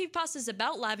 there's other creepypastas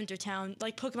about Lavender Town,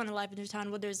 like Pokemon in Lavender Town,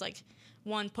 where there's like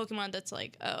one Pokemon that's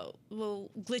like, oh,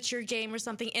 will glitch your game or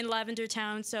something in Lavender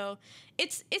Town. So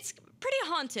it's pretty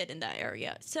haunted in that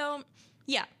area. So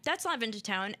yeah, that's Lavender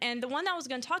Town. And the one I was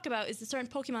going to talk about is a certain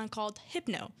Pokemon called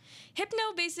Hypno.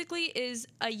 Hypno basically is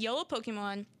a yellow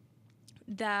Pokemon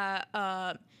that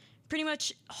pretty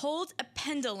much holds a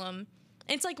pendulum.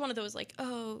 And it's like one of those like,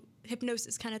 oh,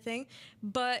 hypnosis kind of thing.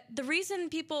 But the reason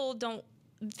people don't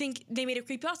think they made a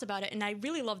creepypasta about it, and I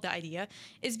really love the idea,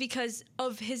 is because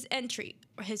of his entry.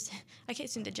 Or his, I can't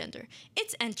assume the gender.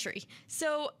 It's entry.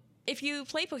 So if you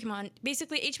play Pokemon,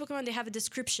 basically each Pokemon, they have a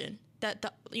description that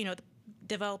the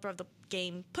developer of the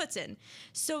game puts in.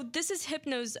 So this is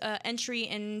Hypno's entry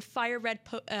in Fire Red,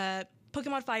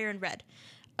 Pokemon Fire and Red.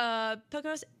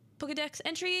 Pokedex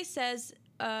entry says,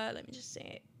 let me just say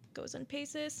it goes on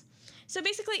paces. So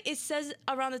basically it says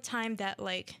around the time that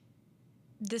like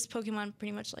this Pokemon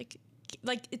pretty much like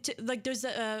there's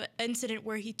a incident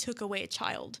where he took away a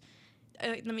child.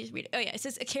 Let me just read it. Oh, yeah. It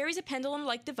says, it carries a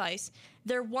pendulum-like device.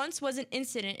 There once was an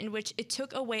incident in which it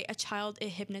took away a child it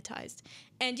hypnotized.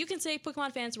 And you can say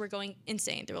Pokemon fans were going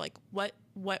insane. They were like, what,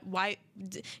 why?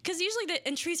 Because usually the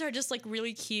entries are just, like,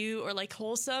 really cute or, like,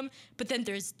 wholesome. But then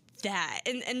there's that.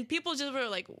 And people just were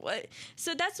like, what?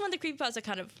 So that's when the creepypasta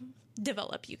kind of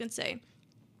develop, you can say.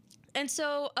 And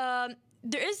so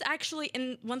there is actually,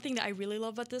 and one thing that I really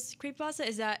love about this creepypasta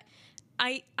is that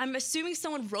I'm assuming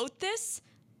someone wrote this,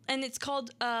 and it's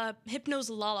called Hypno's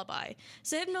Lullaby.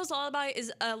 So Hypno's Lullaby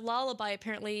is a lullaby,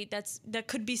 apparently, that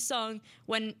could be sung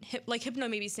when, like, Hypno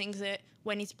maybe sings it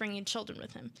when he's bringing children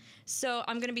with him. So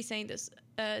I'm going to be saying this,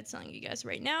 telling you guys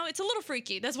right now. It's a little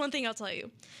freaky. That's one thing I'll tell you.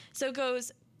 So it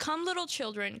goes, come little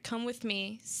children, come with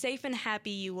me, safe and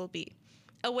happy you will be.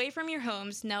 Away from your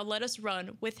homes, now let us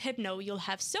run. With Hypno, you'll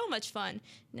have so much fun.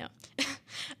 No.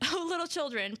 Oh, little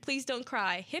children, please don't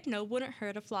cry. Hypno wouldn't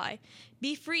hurt a fly.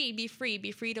 Be free, be free,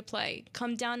 be free to play.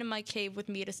 Come down in my cave with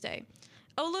me to stay.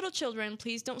 Oh, little children,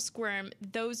 please don't squirm.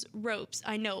 Those ropes,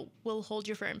 I know, will hold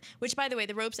you firm. Which, by the way,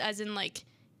 the ropes as in, like,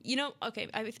 you know, okay,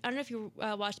 I don't know if you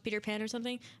watched Peter Pan or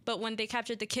something, but when they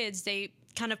captured the kids, they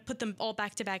kind of put them all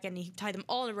back to back and he tied them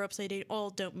all in a rope so they all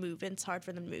don't move and it's hard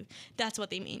for them to move. That's what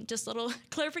they mean. Just a little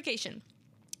clarification.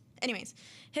 Anyways,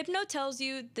 Hypno tells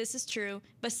you this is true,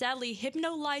 but sadly,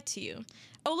 Hypno lied to you.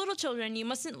 Oh, little children, you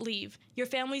mustn't leave. Your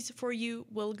families for you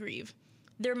will grieve.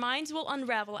 Their minds will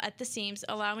unravel at the seams,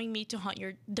 allowing me to haunt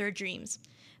their dreams.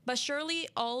 But surely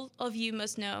all of you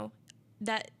must know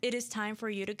that it is time for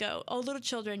you to go. Oh, little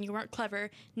children, you weren't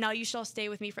clever. Now you shall stay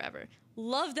with me forever.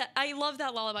 Love that. I love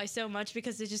that lullaby so much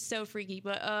because it's just so freaky.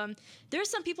 But there's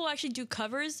some people who actually do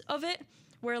covers of it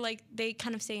where like they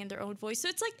kind of say in their own voice. So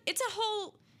it's like it's a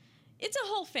whole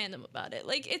fandom about it.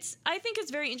 Like I think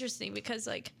it's very interesting because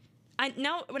like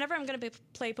now whenever I'm gonna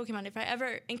play Pokemon, if I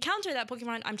ever encounter that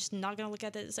Pokemon, I'm just not gonna look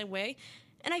at it the same way.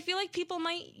 And I feel like people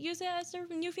might use it as their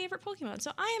new favorite Pokemon.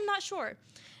 So I am not sure.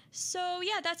 So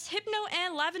yeah, that's Hypno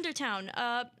and Lavender Town.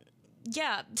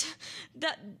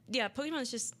 Pokemon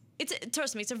is just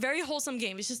trust me, it's a very wholesome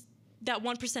game. It's just that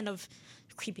 1% of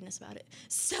creepiness about it.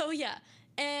 So yeah.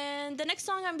 And the next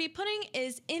song I'm gonna be putting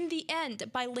is In the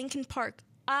End by Linkin Park.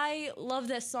 I love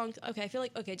this song. Okay, I feel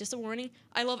like, just a warning.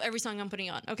 I love every song I'm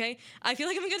putting on, okay? I feel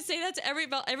like I'm gonna say that to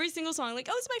about every single song. Like,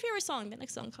 oh, it's my favorite song. The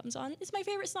next song comes on. It's my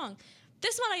favorite song.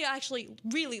 This one I actually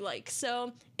really like.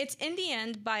 So it's In the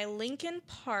End by Linkin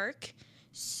Park.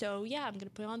 So yeah, I'm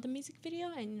gonna put on the music video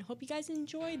and hope you guys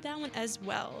enjoyed that one as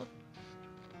well.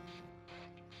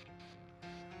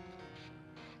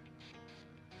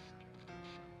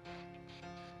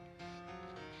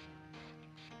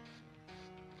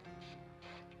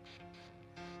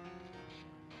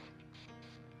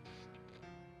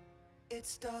 It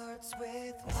starts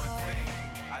with one thing.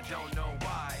 I don't know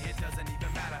why. It doesn't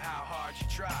even matter how hard you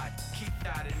try. Keep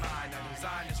that in mind. I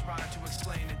designed this rhyme to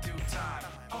explain in due time.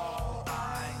 All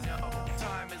I know,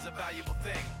 time is a valuable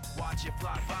thing. Watch it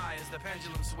fly by as the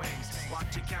pendulum swings.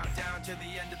 Watch it count down to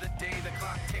the end of the day. The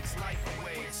clock takes life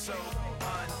away. It's so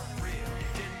unreal.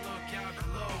 Didn't look out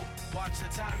below. Watch the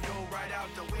time go right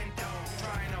out the window.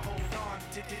 Trying to hold on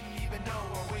to didn't even know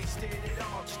or wasted it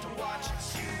all just to watch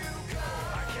you go.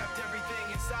 I kept everything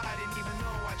inside and even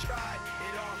though I tried,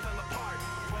 it all fell apart.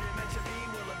 What it meant to be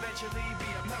will eventually be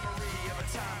a memory of a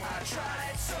time I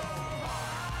tried so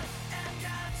hard and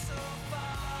got so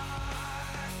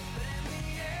far. But in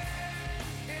the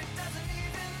end, it doesn't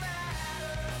even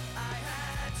matter. I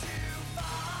had to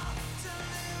fall to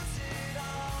lose it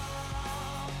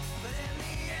all. But in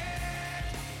the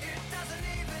end, it doesn't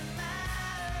even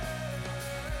matter.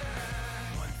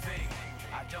 One thing,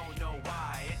 I don't know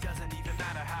why. It doesn't even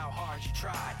matter how hard you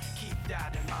try. Keep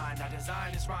that in mind. I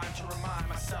designed this rhyme to remind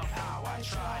myself how I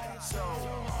tried so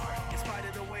hard. In spite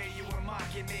of the way you were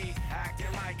mocking me,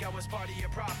 acting like I was part of your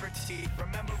property.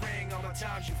 Remembering all the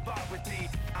times you fought with me,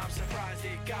 I'm surprised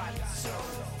it got so.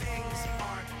 Things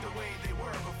aren't the way they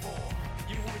were before.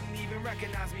 You wouldn't even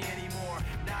recognize me anymore.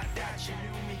 Not that you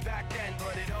knew me back then,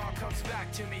 but it all comes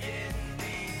back to me in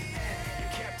the end. You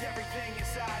kept everything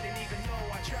inside, and even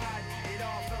though I tried, it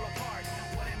all fell apart.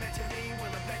 What it meant to me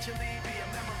will eventually be a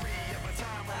memory of a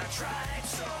time when I tried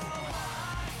so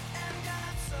hard and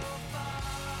got so far.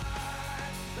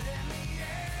 But in the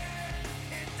end,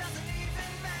 it doesn't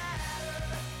even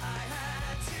matter. I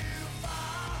had to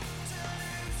fall to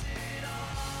lose it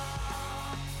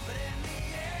all. But in the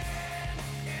end,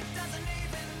 it doesn't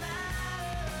even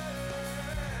matter.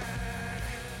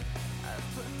 I've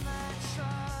put my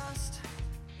trust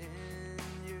in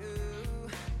you,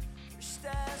 pushed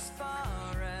as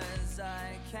far as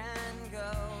I can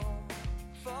go.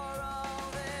 For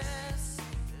all this,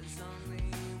 there's only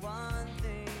one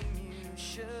thing you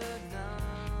should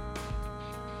know.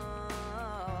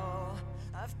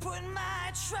 I've put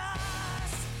my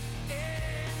trust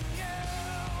in you,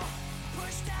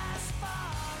 pushed as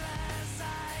far as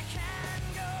I can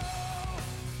go.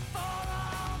 For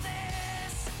all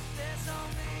this, there's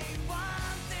only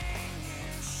one thing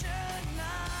you should know.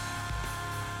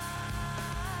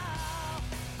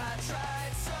 I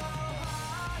tried so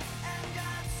hard and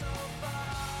got so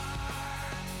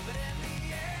far, but in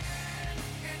the end,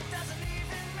 it doesn't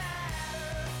even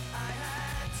matter. I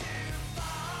had to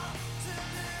fall to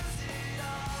lose it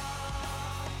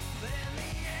all, but in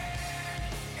the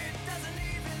end, it doesn't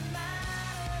even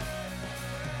matter.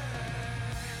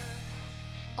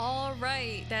 All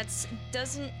right, that's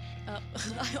doesn't. I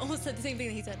almost said the same thing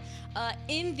that he said.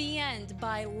 In the End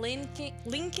by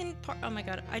Linkin Park. Oh my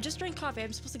god, I just drank coffee.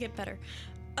 I'm supposed to get better.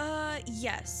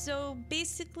 Yeah. So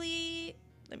basically,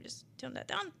 let me just tone that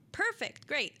down. Perfect.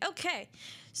 Great. Okay.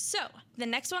 So the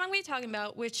next one I'm going to be talking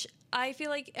about, which I feel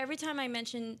like every time I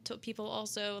mention to people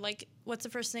also, like, what's the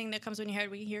first thing that comes when you hear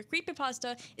when you hear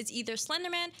creepypasta? It's either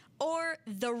Slenderman or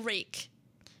The Rake.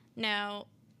 Now,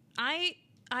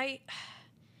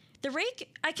 The Rake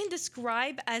I can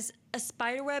describe as a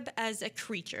spiderweb as a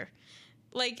creature.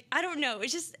 Like, I don't know.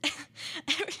 It's just...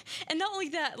 and not only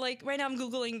that, like, right now I'm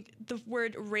Googling the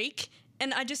word rake,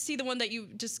 and I just see the one that you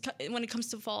just... When it comes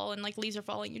to fall and, like, leaves are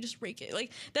falling, you just rake it.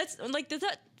 Like, that's... Like,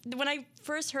 that... When I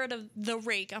first heard of the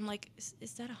rake, I'm like,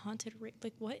 is that a haunted rake?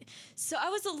 Like, what? So I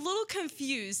was a little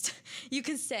confused, you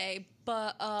can say.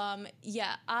 But,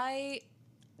 yeah,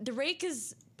 The rake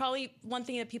is probably one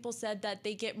thing that people said that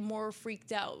they get more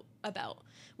freaked out about.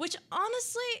 Which,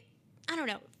 honestly, I don't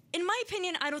know. In my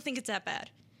opinion, I don't think it's that bad.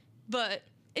 But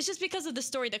it's just because of the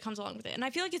story that comes along with it. And I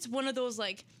feel like it's one of those,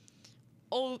 like,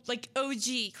 OG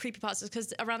creepypastas.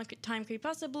 Because around the time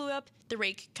creepypasta blew up, The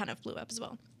Rake kind of blew up as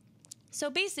well. So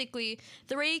basically,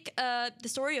 The Rake, the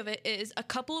story of it is a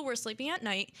couple were sleeping at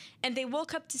night, and they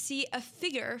woke up to see a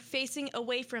figure facing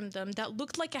away from them that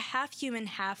looked like a half-human,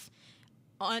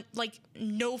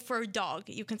 no fur dog,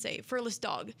 you can say, furless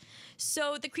dog.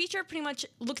 So the creature pretty much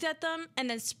looked at them and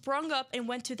then sprung up and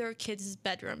went to their kid's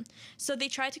bedroom. So they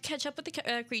tried to catch up with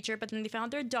the creature, but then they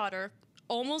found their daughter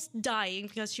almost dying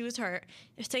because she was hurt,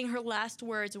 saying her last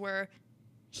words were,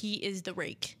 "He is the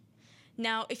Rake."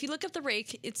 Now, if you look up The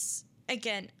Rake, it's,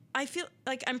 again, I feel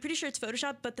like I'm pretty sure it's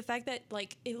Photoshop, but the fact that,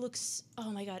 like, it looks,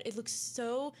 oh my god, it looks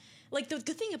so... Like, the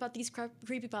good thing about these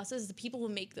creepypastas is the people who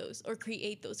make those or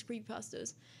create those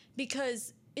creepypastas.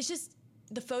 Because it's just,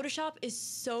 the Photoshop is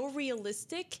so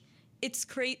realistic. It's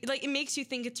crazy. Like, it makes you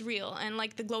think it's real. And,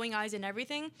 like, the glowing eyes and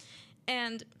everything.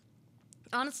 And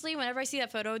honestly, whenever I see that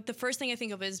photo, the first thing I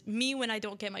think of is me when I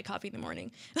don't get my coffee in the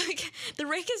morning. Like, The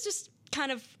Rake is just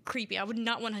kind of creepy. I would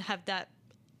not want to have that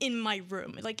in my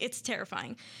room. Like, it's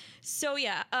terrifying. So,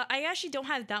 yeah, I actually don't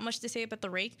have that much to say about The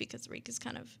Rake because The Rake is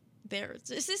kind of... there.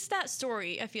 It's just that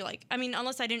story, I feel like. I mean,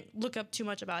 unless I didn't look up too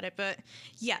much about it, but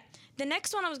yeah. The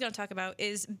next one I was going to talk about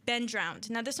is Ben Drowned.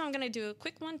 Now, this one I'm going to do a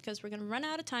quick one because we're going to run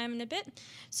out of time in a bit.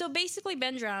 So basically,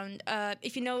 Ben Drowned,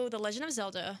 if you know The Legend of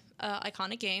Zelda,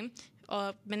 iconic game,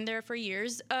 been there for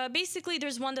years. Basically,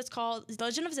 there's one that's called The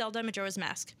Legend of Zelda Majora's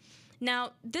Mask.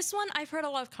 Now, this one, I've heard a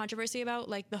lot of controversy about,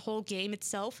 like, the whole game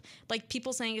itself. Like,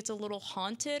 people saying it's a little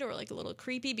haunted or, like, a little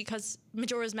creepy because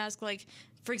Majora's Mask, like,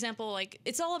 for example, like,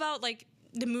 it's all about, like,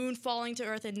 the moon falling to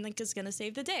Earth and Link is gonna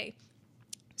save the day.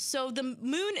 So the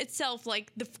moon itself,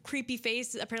 like, the creepy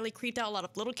face apparently creeped out a lot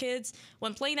of little kids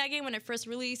when playing that game when it first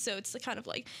released, so it's kind of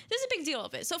like, there's a big deal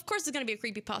of it. So of course there's going to be a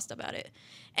creepypasta about it.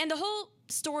 And the whole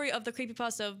story of the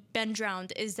creepypasta of Ben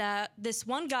Drowned is that this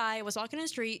one guy was walking in the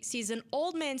street, sees an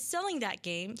old man selling that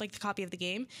game, like the copy of the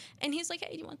game, and he's like,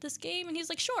 "Hey, do you want this game?" And he's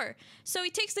like, "Sure." So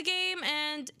he takes the game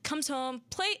and comes home,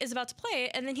 is about to play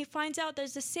it, and then he finds out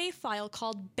there's a save file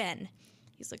called Ben.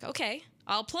 He's like, "Okay,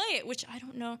 I'll play it," which I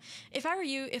don't know. If I were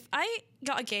you, if I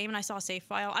got a game and I saw a save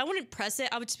file, I wouldn't press it.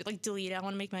 I would just be like, delete it. I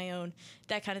want to make my own,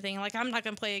 that kind of thing. Like, I'm not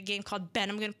going to play a game called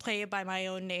Ben. I'm going to play it by my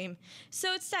own name.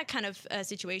 So it's that kind of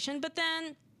situation. But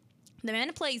then the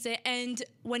man plays it, and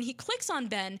when he clicks on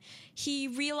Ben, he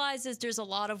realizes there's a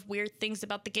lot of weird things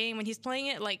about the game when he's playing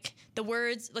it, like the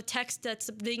words, the text that's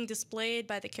being displayed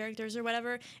by the characters or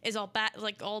whatever is all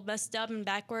all messed up and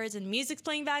backwards, and music's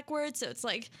playing backwards, so it's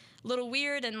like a little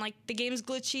weird, and like the game's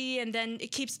glitchy, and then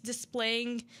it keeps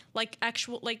displaying like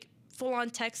actual like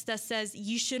full-on text that says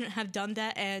you shouldn't have done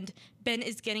that, and Ben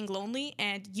is getting lonely,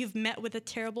 and you've met with a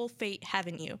terrible fate,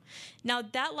 haven't you? Now,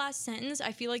 that last sentence,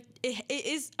 I feel like it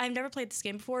is... I've never played this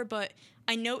game before, but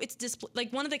I know it's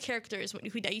like one of the characters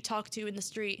that you talk to in the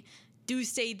street do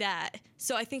say that.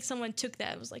 So I think someone took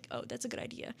that and was like, oh, that's a good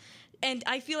idea. And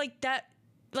I feel like that...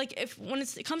 Like, when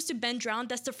it comes to Ben Drowned,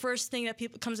 that's the first thing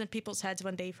that comes in people's heads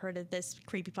when they've heard of this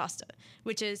creepypasta,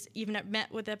 which is, you've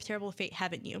met with a terrible fate,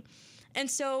 haven't you? And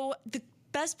so the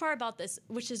best part about this,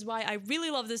 which is why I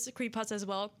really love this creepypasta as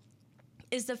well,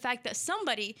 is the fact that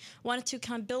somebody wanted to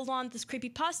kind of build on this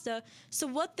creepypasta. So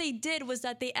what they did was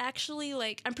that they actually,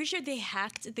 like, I'm pretty sure they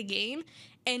hacked the game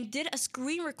and did a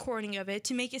screen recording of it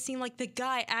to make it seem like the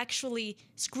guy actually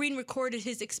screen recorded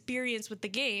his experience with the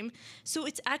game. So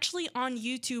it's actually on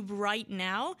YouTube right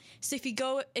now. So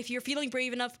if you're feeling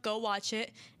brave enough, go watch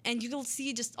it, and you'll see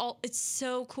it's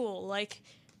so cool. Like,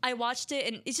 I watched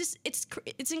it, and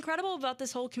it's incredible about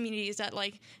this whole community is that,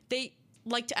 like, they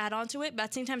like to add on to it, but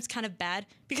at the same time it's kind of bad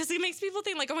because it makes people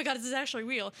think like, oh my god, this is actually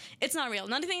real. It's not real.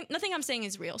 Nothing I'm saying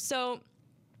is real. So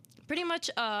pretty much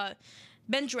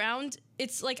Ben Drowned,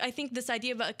 it's like, I think this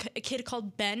idea of a kid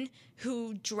called Ben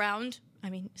who drowned, I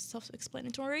mean,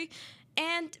 self-explanatory,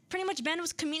 and pretty much Ben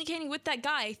was communicating with that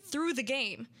guy through the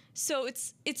game. So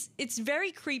it's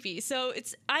very creepy. So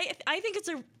it's I think it's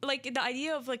like the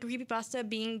idea of like creepypasta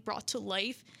being brought to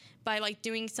life by like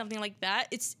doing something like that.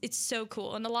 It's so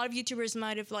cool, and a lot of YouTubers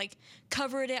might have like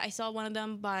covered it. I saw one of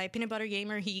them by Peanut Butter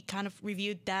Gamer. He kind of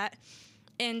reviewed that,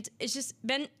 and it's just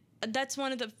Ben. That's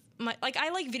one of the I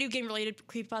like video game related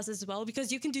creepypastas as well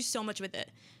because you can do so much with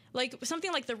it. Like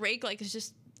something like the rake, like it's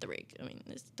just the rake. I mean,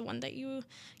 it's the one that you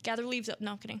gather leaves up.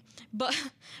 No, I'm kidding. But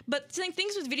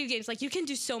things with video games, like you can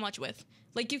do so much with.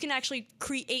 Like you can actually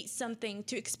create something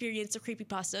to experience a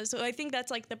creepypasta. So I think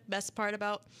that's like the best part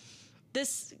about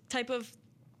this type of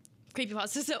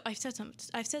creepypasta. So I've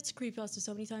said creepypasta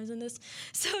so many times in this.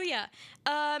 So yeah.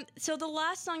 So the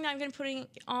last song that I'm gonna putting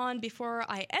on before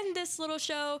I end this little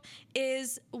show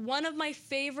is one of my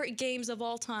favorite games of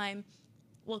all time.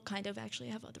 Well, kind of. Actually,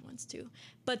 I have other ones too.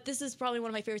 But this is probably one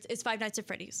of my favorites. It's Five Nights at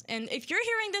Freddy's. And if you're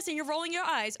hearing this and you're rolling your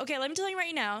eyes, okay, let me tell you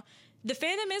right now, the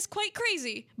fandom is quite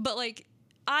crazy. But like,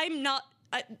 I'm not.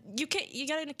 You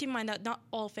gotta keep in mind that not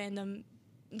all fandom,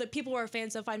 the people who are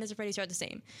fans of Five Nights at Freddy's are the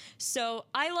same. So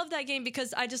I love that game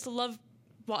because I just love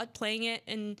playing it.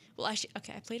 And well, actually,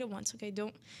 okay, I played it once. Okay,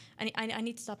 I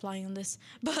need to stop lying on this.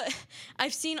 But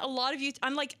I've seen a lot of you.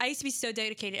 I used to be so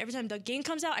dedicated. Every time the game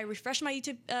comes out, I refresh my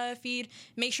YouTube feed,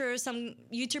 make sure some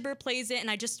YouTuber plays it,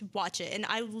 and I just watch it. And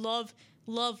I love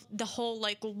the whole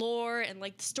like lore and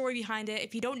like the story behind it.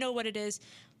 If you don't know what it is,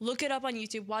 look it up on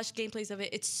YouTube, watch gameplays of it.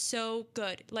 It's so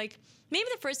good. Like maybe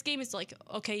the first game is like,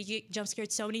 okay, you get jump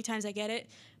scared so many times, I get it.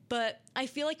 But I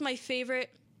feel like my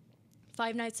favorite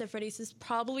Five Nights at Freddy's is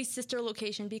probably Sister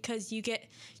Location because you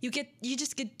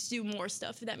just get to do more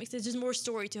stuff, if that makes sense. There's more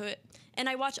story to it. And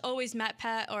I watch always Matt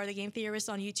Pat or the Game Theorist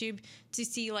on YouTube to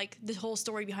see like the whole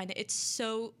story behind it. It's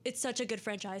such a good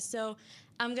franchise. So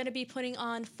I'm gonna be putting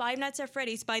on Five Nights at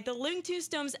Freddy's by the Living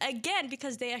Tombstones again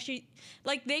because they actually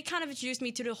they kind of introduced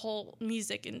me to the whole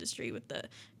music industry with the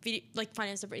video, like Five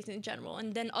Nights at Freddy's in general,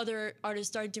 and then other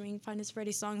artists started doing Five Nights at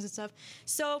Freddy's songs and stuff.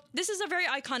 So this is a very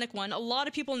iconic one. A lot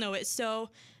of people know it, so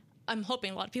I'm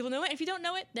hoping a lot of people know it. If you don't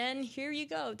know it, then here you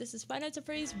go. This is Five Nights at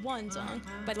Freddy's 1 song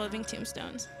by the Living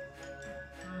Tombstones.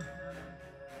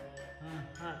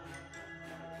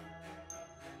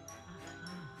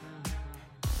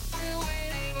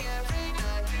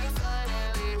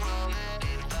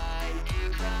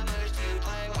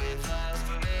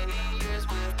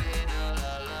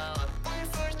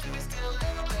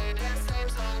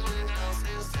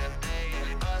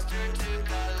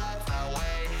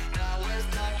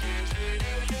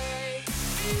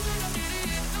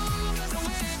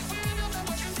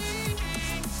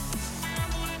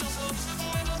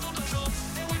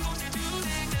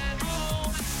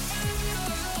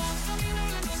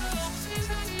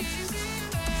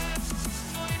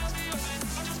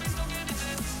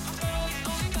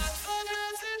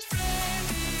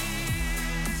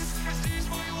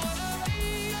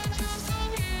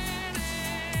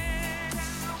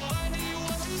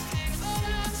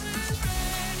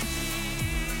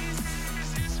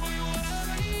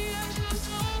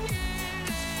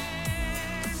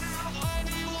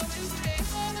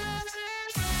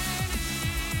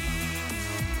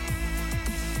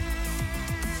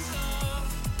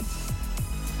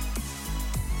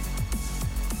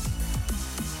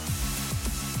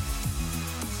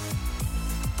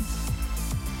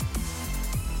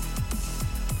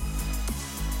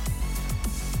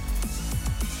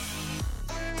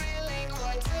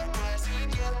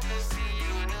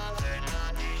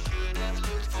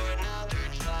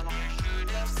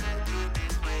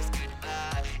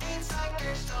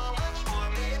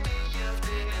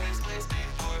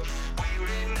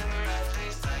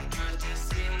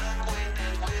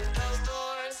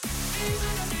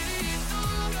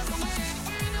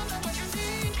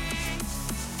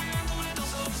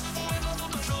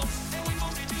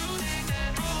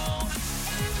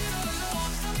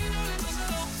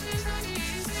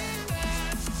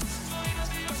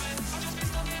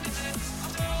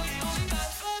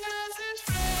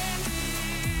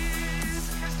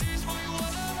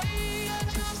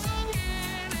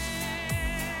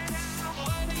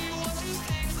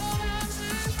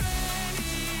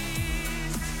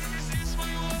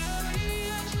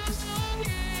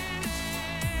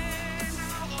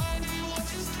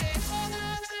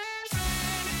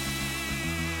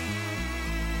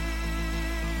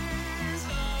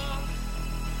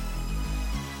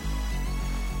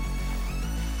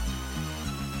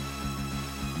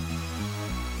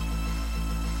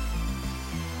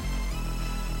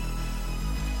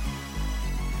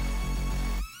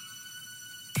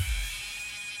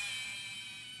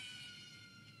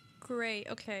 Great.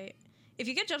 Okay. if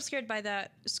you get jump scared by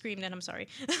that scream, then I'm sorry.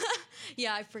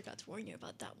 Yeah, I forgot to warn you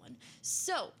about that one.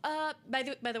 So, by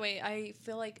the way, I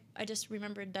feel like I just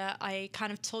remembered that I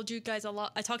kind of told you guys a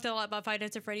lot. I talked a lot about Five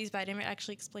Nights at Freddy's, but I didn't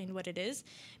actually explain what it is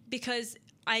because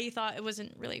I thought it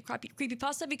wasn't really a creepy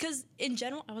pasta. Because in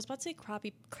general, I was about to say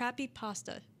crappy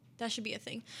pasta. That should be a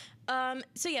thing.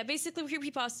 So yeah, basically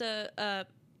creepypasta.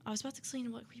 I was about to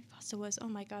explain what creepypasta was. Oh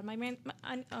my god,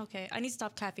 okay, I need to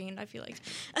stop caffeine, I feel like.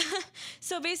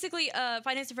 So basically, Five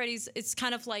Nights at Freddy's, it's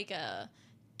kind of like a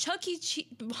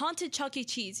haunted Chuck E.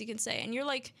 Cheese, you can say. And you're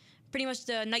like pretty much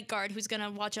the night guard who's gonna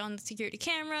watch on the security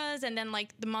cameras. And then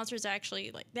like the monsters are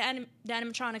actually, like the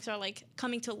animatronics are like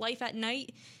coming to life at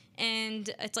night. And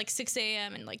it's like 6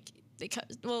 a.m. and like,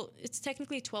 it's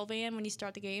technically 12 a.m. when you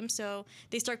start the game, so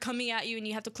they start coming at you and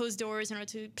you have to close doors in order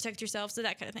to protect yourself, so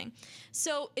that kind of thing.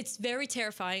 So it's very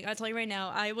terrifying, I'll tell you right now.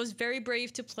 I was very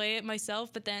brave to play it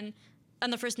myself, but then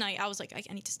on the first night, I was like,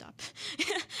 I need to stop.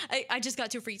 I just got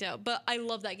too freaked out, but I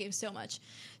love that game so much.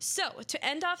 So to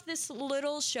end off this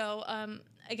little show,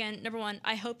 again, number one,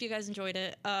 I hope you guys enjoyed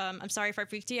it. I'm sorry if I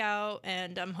freaked you out,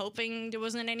 and I'm hoping there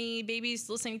wasn't any babies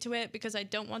listening to it because I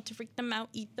don't want to freak them out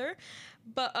either.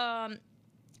 But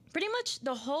pretty much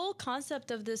the whole concept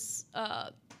of this,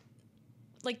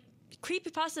 like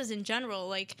creepypastas in general,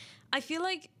 like I feel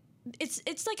like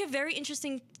it's like a very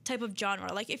interesting type of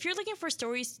genre. Like if you're looking for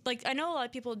stories, like I know a lot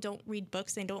of people don't read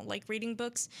books, they don't like reading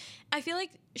books. I feel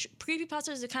like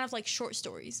creepypastas are kind of like short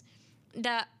stories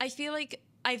that I feel like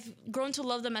I've grown to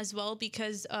love them as well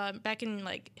because back in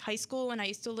like high school when I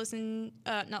used to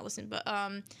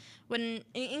when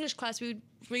in English class we would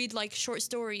read like short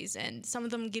stories and some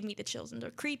of them give me the chills and they're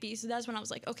creepy. So that's when I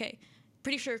was like, okay,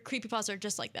 pretty sure creepypastas are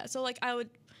just like that. So like I would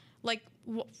like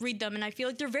read them and I feel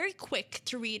like they're very quick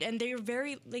to read and they're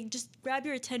very like just grab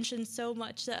your attention so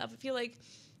much that I feel like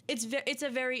it's a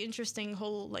very interesting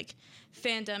whole like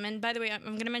fandom. And by the way, I'm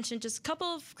going to mention just a couple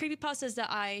of creepypastas that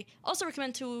I also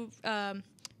recommend to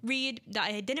read that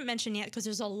I didn't mention yet because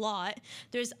there's a lot.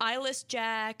 There's Eyeless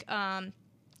Jack,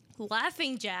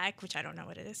 Laughing Jack, which I don't know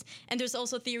what it is, and there's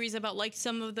also theories about like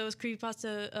some of those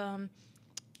creepypasta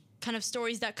kind of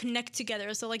stories that connect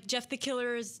together. So like Jeff the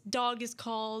Killer's dog is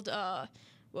called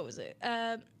what was it?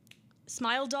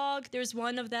 Smile Dog. There's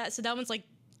one of that. So that one's like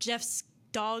Jeff's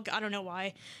dog. I don't know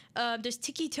why. There's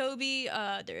Tiki Toby.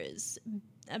 There is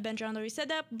Ben John already said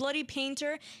that. Bloody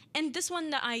Painter. And this one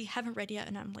that I haven't read yet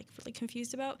and I'm like really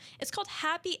confused about. It's called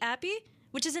Happy Appy,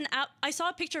 which is I saw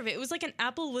a picture of it. It was like an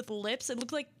apple with lips. It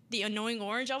looked like the annoying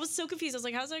orange. I was so confused. I was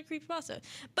like, how's that a creepypasta?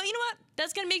 But you know what?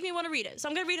 That's going to make me want to read it. So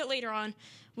I'm going to read it later on,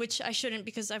 which I shouldn't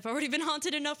because I've already been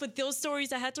haunted enough with those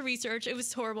stories I had to research. It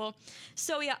was horrible.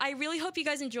 So yeah, I really hope you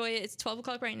guys enjoy it. It's 12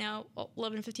 o'clock right now,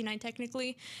 11:59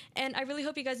 technically. And I really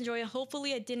hope you guys enjoy it.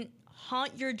 Hopefully I didn't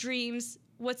haunt your dreams.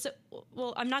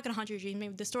 Well, I'm not going to haunt your dreams.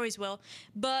 Maybe the stories will.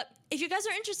 But if you guys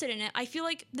are interested in it, I feel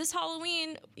like this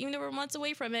Halloween, even though we're months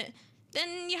away from it,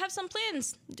 then you have some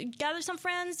plans. Gather some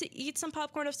friends, eat some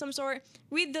popcorn of some sort,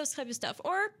 read those type of stuff,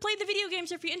 or play the video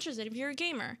games if you're interested, if you're a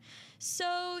gamer.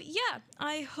 So, yeah,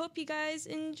 I hope you guys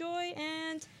enjoy,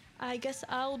 and I guess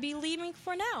I'll be leaving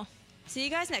for now. See you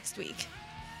guys next week.